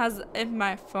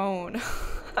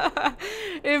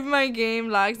game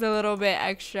lags a little bit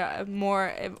extra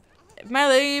more, if my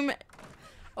game,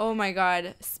 oh my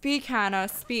god, speak Hannah,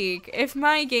 speak. If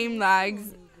my game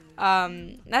lags,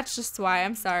 that's just why.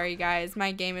 I'm sorry guys,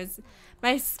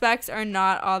 my specs are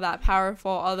not all that powerful,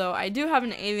 although I do have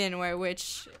an Alienware,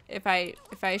 which if I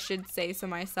should say so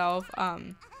myself,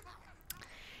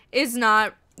 is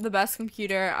not the best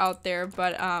computer out there,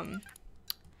 but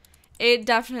it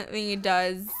definitely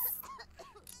does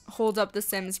hold up The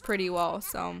Sims pretty well.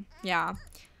 So yeah,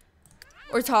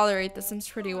 or tolerate The Sims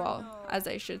pretty well, as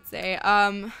I should say.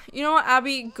 You know what,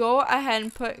 Abby, go ahead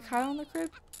and put Kyle in the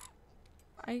crib.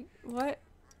 What?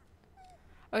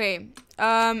 Okay.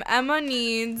 Emma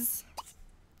needs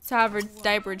to have her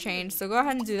diaper changed, so go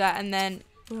ahead and do that. And then,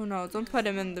 oh no, don't put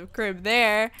him in the crib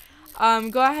there.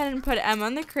 Go ahead and put Emma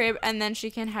in the crib, and then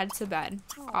she can head to bed.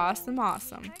 Awesome,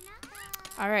 awesome.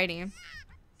 Alrighty.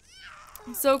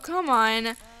 So come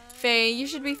on, Faye, you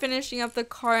should be finishing up the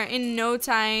car in no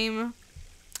time.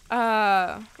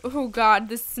 Oh god,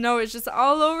 the snow is just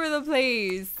all over the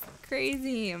place.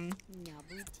 Crazy.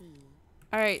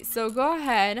 Alright, so go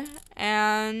ahead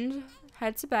and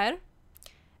head to bed.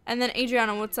 And then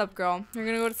Adriana, what's up, girl? You're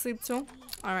gonna go to sleep too?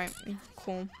 Alright,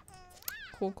 cool.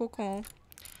 Cool.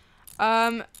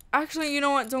 Actually, you know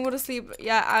what? Don't go to sleep.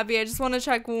 Yeah, Abby, I just want to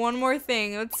check one more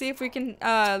thing. Let's see if we can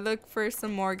look for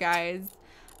some more guys.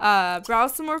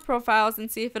 Browse some more profiles and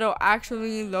see if it'll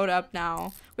actually load up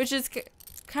now. Which is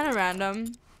kind of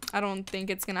random. I don't think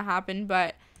it's gonna happen,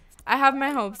 but I have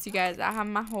my hopes, you guys. I have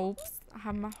my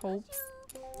hopes.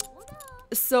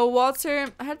 So, Walter,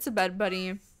 head to bed,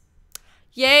 buddy.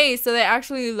 Yay, so they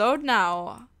actually load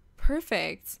now.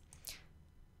 Perfect.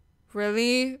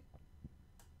 Really?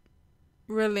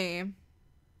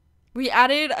 We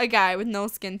added a guy with no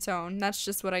skin tone. That's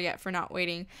just what I get for not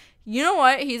waiting. You know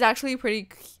what? He's actually pretty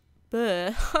cute.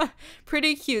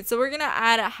 So we're going to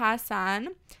add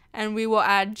Hassan, and we will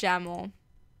add Jamal.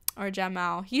 Or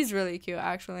Jamal. He's really cute,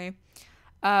 actually.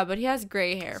 But he has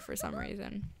gray hair for some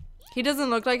reason. He doesn't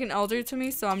look like an elder to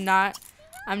me, so I'm not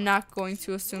going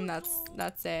to assume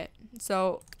that's it.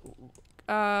 So,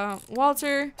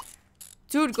 Walter,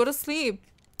 dude, go to sleep.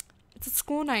 It's a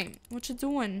school night. What you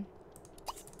doing?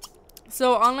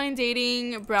 So, online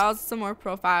dating, browse some more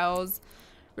profiles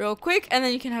real quick, and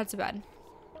then you can head to bed.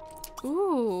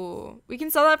 Ooh, we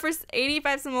can sell that for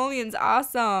 85 simoleons.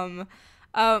 Awesome.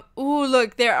 Ooh,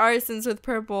 look, there are Sims with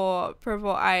purple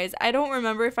eyes. I don't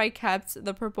remember if I kept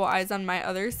the purple eyes on my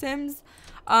other Sims,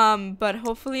 but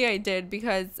hopefully I did,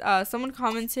 because someone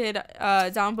commented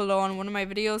down below on one of my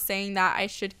videos saying that I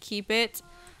should keep it.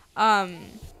 Are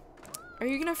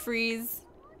you gonna freeze?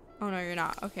 Oh no, you're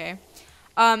not. Okay.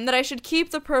 That I should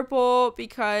keep the purple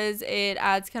because it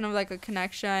adds kind of like a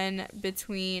connection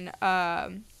between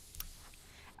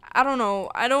I don't know.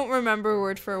 I don't remember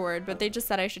word for word, but they just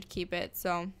said I should keep it.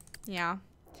 So, yeah.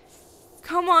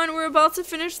 Come on, we're about to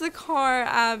finish the car,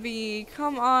 Abby.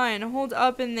 Come on, hold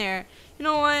up in there. You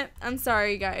know what? I'm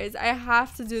sorry, guys. I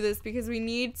have to do this because we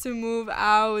need to move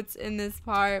out in this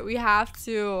part. We have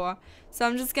to. So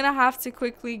I'm just gonna have to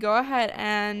quickly go ahead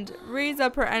and raise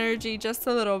up her energy just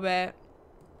a little bit.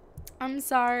 I'm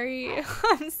sorry.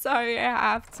 I'm sorry, I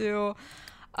have to.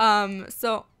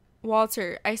 So,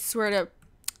 Walter, I swear to...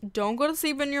 Don't go to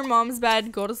sleep in your mom's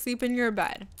bed. Go to sleep in your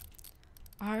bed.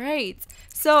 Alright.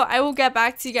 So, I will get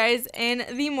back to you guys in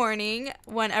the morning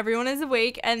when everyone is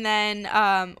awake. And then,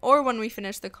 or when we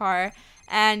finish the car.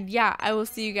 And yeah, I will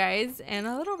see you guys in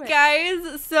a little bit.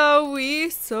 Guys, so we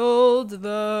sold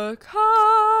the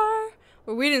car.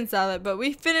 Well, we didn't sell it, but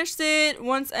we finished it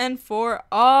once and for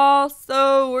all.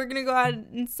 So, we're going to go ahead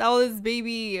and sell this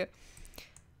baby.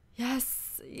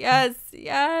 Yes, yes,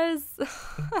 yes.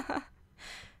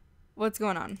 What's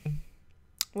going on?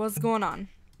 What's going on?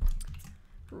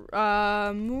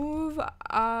 Move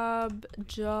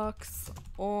objects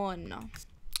on.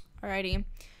 Alrighty.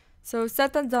 So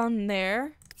set that down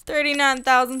there.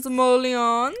 39,000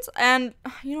 simoleons. And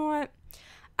you know what?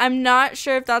 I'm not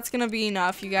sure if that's going to be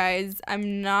enough, you guys.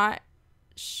 I'm not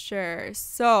sure.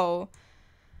 So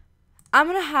I'm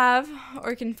going to have,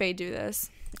 or can Faye do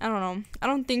this? I don't know. I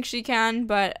don't think she can,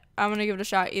 but I'm gonna give it a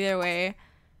shot either way.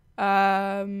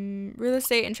 Real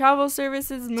estate and travel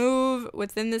services, move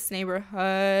within this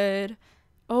neighborhood.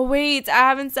 Oh wait, I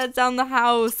haven't set down the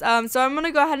house. So I'm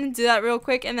gonna go ahead and do that real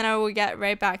quick, and then I will get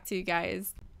right back to you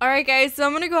guys. Alright guys, so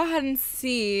I'm gonna go ahead and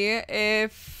see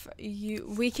if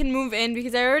we can move in,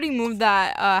 because I already moved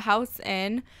that house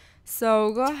in.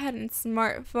 So go ahead and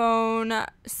smartphone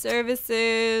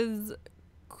services,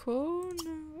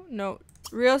 no,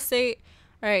 real estate.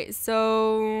 Alright,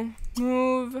 so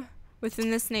move within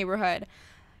this neighborhood.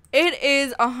 It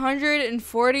is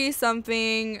 140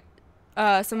 something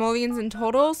simoleons in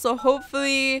total, so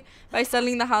hopefully by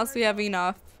selling the house we have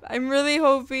enough. I'm really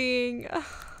hoping.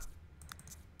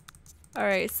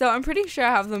 Alright, so I'm pretty sure I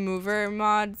have the mover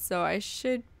mod, so I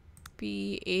should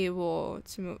be able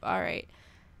to move. Alright,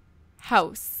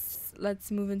 house.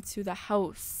 Let's move into the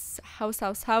house. House.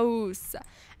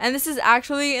 And this is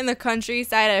actually in the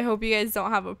countryside. I hope you guys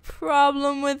don't have a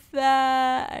problem with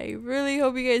that. I really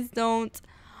hope you guys don't.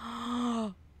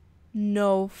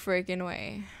 No freaking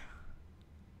way.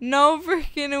 No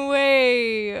freaking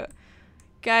way.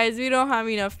 Guys, we don't have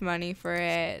enough money for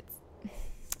it.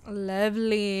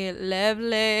 Lovely.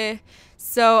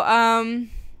 So,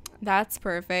 that's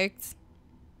perfect.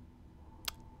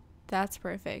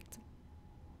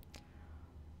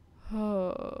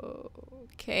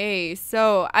 Okay,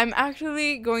 so I'm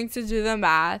actually going to do the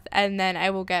math and then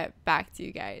I will get back to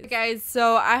you guys. Guys,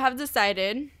 so I have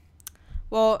decided,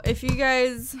 well, if you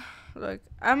guys look,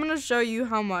 I'm going to show you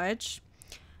how much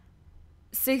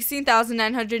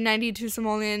 16,992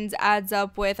 simoleons adds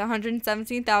up with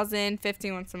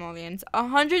 117,051 simoleons.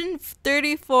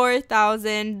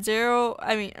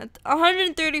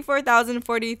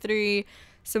 134,043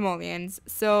 simoleons.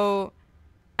 So,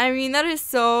 I mean, that is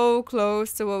so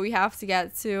close to what we have to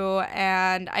get to,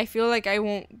 and I feel like I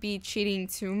won't be cheating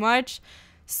too much.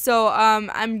 So,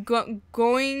 I'm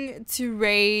going to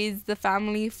raise the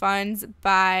family funds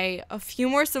by a few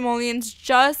more simoleons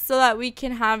just so that we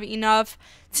can have enough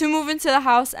to move into the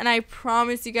house. And I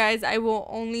promise you guys, I will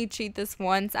only cheat this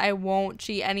once. I won't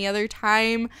cheat any other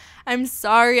time. I'm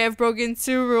sorry I've broken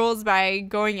 2 rules by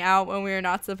going out when we were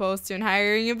not supposed to and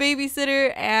hiring a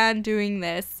babysitter and doing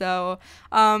this. So,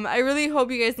 I really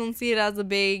hope you guys don't see it as a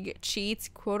big cheat,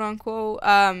 quote unquote,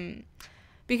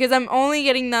 because I'm only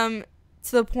getting them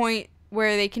to the point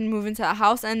where they can move into a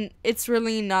house, and it's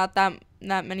really not that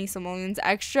many simoleons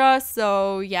extra.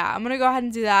 So yeah, I'm gonna go ahead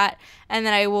and do that, and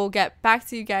then I will get back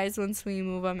to you guys once we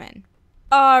move them in.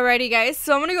 Alrighty guys,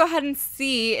 so I'm gonna go ahead and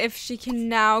see if she can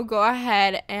now go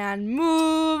ahead and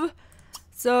move.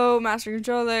 So master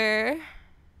controller,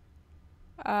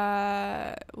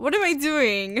 what am I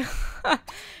doing?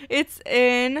 It's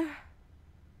in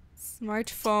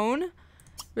smartphone,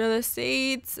 real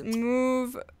estate,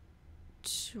 move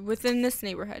within this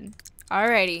neighborhood.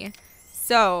 Alrighty,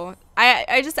 so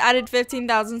I just added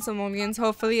 15,000 simoleons.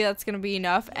 Hopefully that's gonna be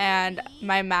enough, and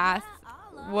my math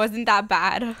wasn't that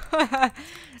bad.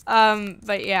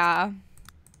 But yeah.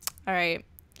 Alright,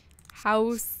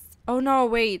 house. Oh no,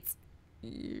 wait,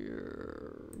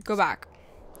 go back.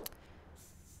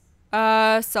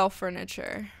 Sell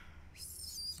furniture.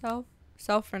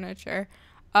 Sell furniture.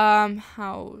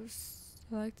 House.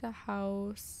 Select a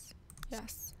house.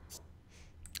 Yes.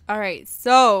 Alright,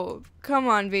 so come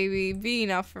on, baby. Be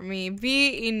enough for me.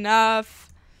 Be enough.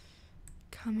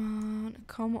 Come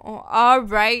on.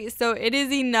 Alright, so it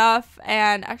is enough.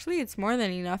 And actually, it's more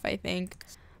than enough, I think.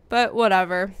 But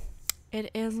whatever.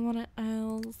 It is what it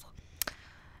is.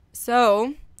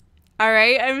 So,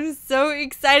 alright, I'm so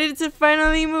excited to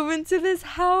finally move into this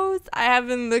house. I have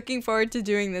been looking forward to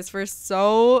doing this for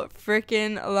so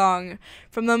freaking long.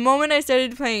 From the moment I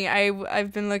started playing,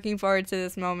 I've been looking forward to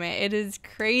this moment. It is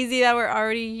crazy that we're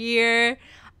already here.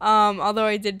 Although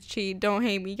I did cheat. Don't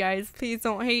hate me, guys. Please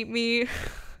don't hate me.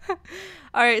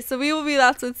 Alright, so we will be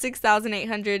left with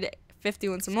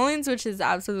 6,851 simoleons, which is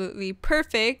absolutely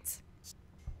perfect.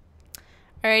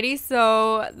 Alrighty,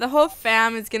 so the whole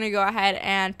fam is gonna go ahead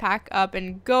and pack up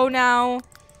and go now.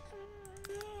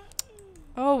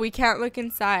 Oh, we can't look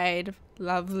inside.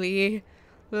 Lovely.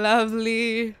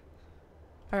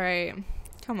 Alright,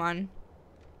 come on,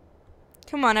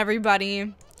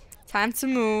 everybody. Time to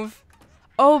move.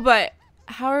 Oh, but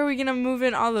how are we gonna move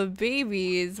in all the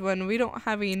babies when we don't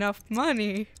have enough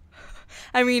money?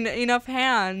 I mean, enough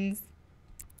hands.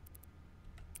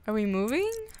 Are we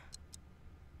moving?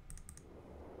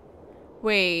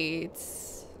 Wait.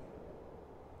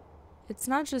 It's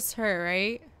not just her,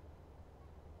 right?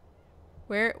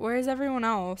 Where is everyone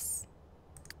else?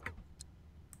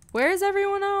 Where is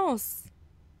everyone else?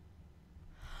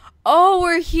 Oh,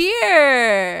 we're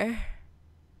here.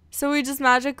 so we just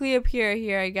magically appear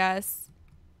here, I guess.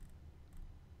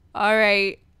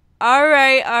 Alright.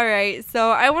 Alright. So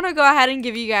I want to go ahead and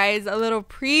give you guys a little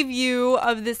preview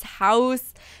of this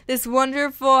house. This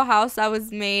wonderful house that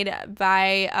was made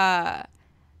by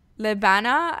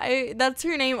Lebana. That's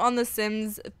her name on The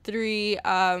Sims 3.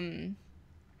 I'm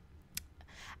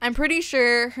pretty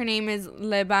sure her name is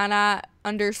Lebana_H.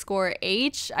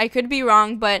 I could be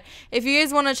wrong, but if you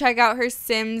guys want to check out her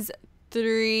Sims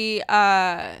 3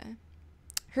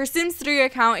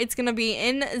 account, it's gonna be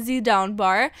in the down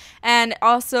bar. And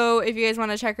also, if you guys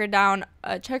want to check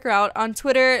her out on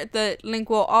Twitter, the link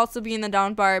will also be in the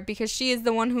down bar, because she is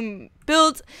the one who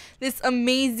built this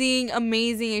amazing,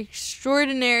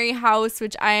 extraordinary house,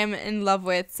 which I am in love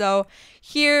with. So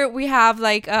here we have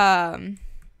like I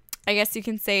guess you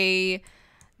can say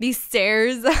these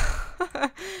stairs.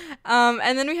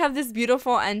 And then we have this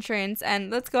beautiful entrance, and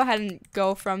let's go ahead and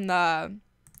go from the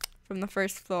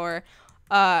first floor.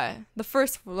 The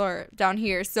first floor down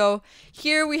here. So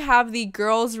here we have the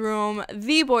girls' room,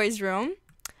 the boys' room,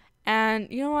 and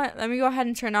you know what? Let me go ahead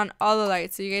and turn on all the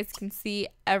lights so you guys can see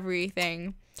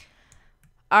everything.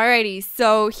 Alrighty,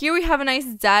 so here we have a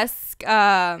nice desk,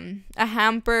 a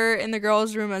hamper in the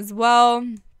girls' room as well,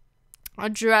 a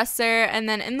dresser, and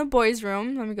then in the boys'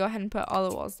 room, let me go ahead and put all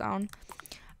the walls down.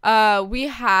 We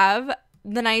have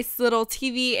the nice little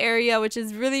TV area, which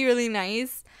is really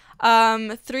nice.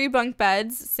 3 bunk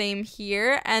beds, same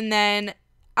here. And then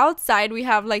outside we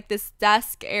have like this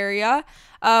desk area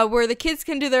where the kids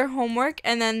can do their homework,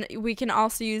 and then we can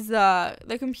also use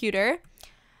the computer.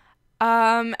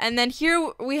 And then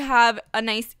here we have a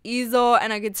nice easel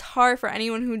and a guitar for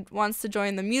anyone who wants to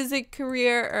join the music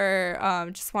career,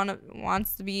 or just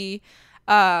wants to be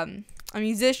a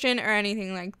musician or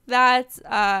anything like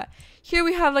that. Here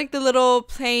we have like the little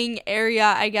playing area,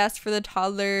 I guess, for the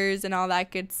toddlers and all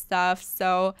that good stuff.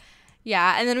 So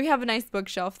yeah, and then we have a nice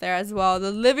bookshelf there as well.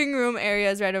 The living room area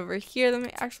is right over here. Let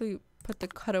me actually put the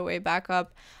cutaway back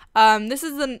up. This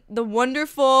is the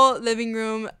wonderful living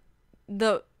room,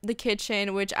 the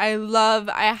kitchen, which I love.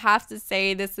 I have to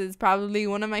say, this is probably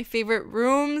one of my favorite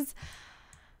rooms.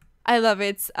 I love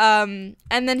it. And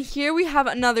then here we have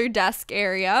another desk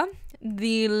area,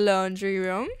 the laundry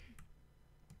room,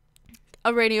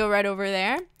 a radio right over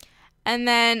there. And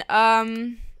then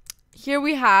here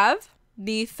we have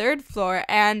the 3rd floor,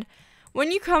 and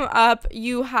when you come up,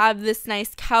 you have this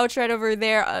nice couch right over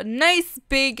there, a nice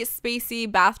big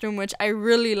spacey bathroom, which I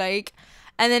really like.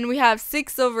 And then we have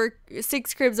 6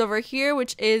 cribs over here,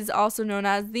 which is also known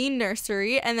as the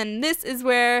nursery. And then this is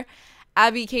where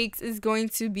Abby Cakes is going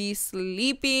to be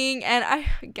sleeping. And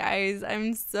guys,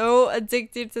 I'm so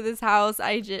addicted to this house.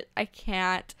 I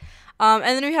can't. And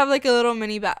then we have like a little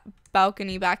mini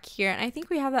balcony back here, and I think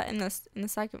we have that in the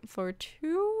 2nd floor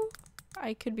too.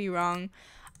 I could be wrong.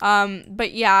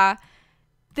 But yeah,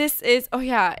 this is, oh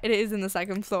yeah, it is in the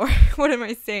 2nd floor. What am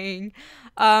I saying?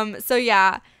 So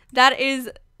yeah, that is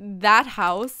that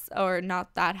house, or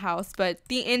not that house, but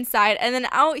the inside. And then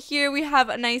out here we have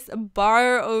a nice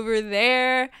bar over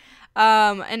there,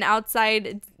 an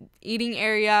outside eating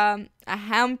area, a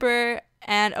hamper,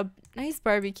 and a nice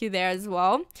barbecue there as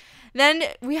well. Then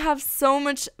we have so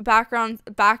much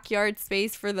backyard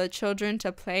space for the children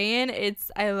to play in.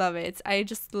 I love it. I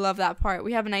just love that part.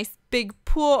 We have a nice big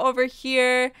pool over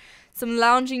here, some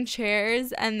lounging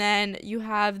chairs, and then you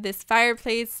have this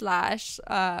fireplace slash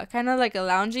kind of like a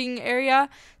lounging area,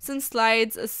 some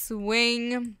slides, a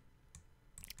swing,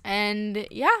 and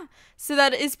yeah. So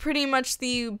that is pretty much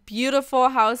the beautiful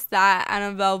house that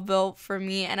Annabelle built for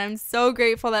me, and I'm so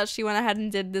grateful that she went ahead and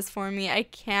did this for me. I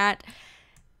can't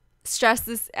stress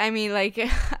this. I mean, like,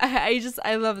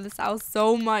 I love this house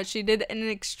so much. She did an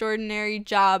extraordinary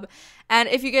job. And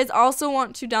if you guys also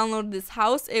want to download this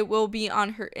house, it will be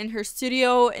in her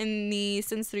studio in the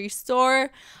Sims 3 store.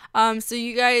 So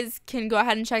you guys can go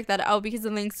ahead and check that out, because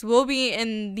the links will be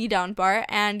in the down bar.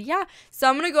 And yeah, so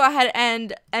I'm gonna go ahead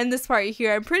and end this part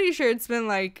here. I'm pretty sure it's been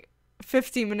like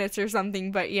 15 minutes or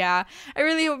something, but yeah, I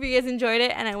really hope you guys enjoyed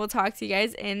it, and I will talk to you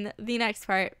guys in the next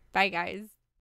part. Bye guys.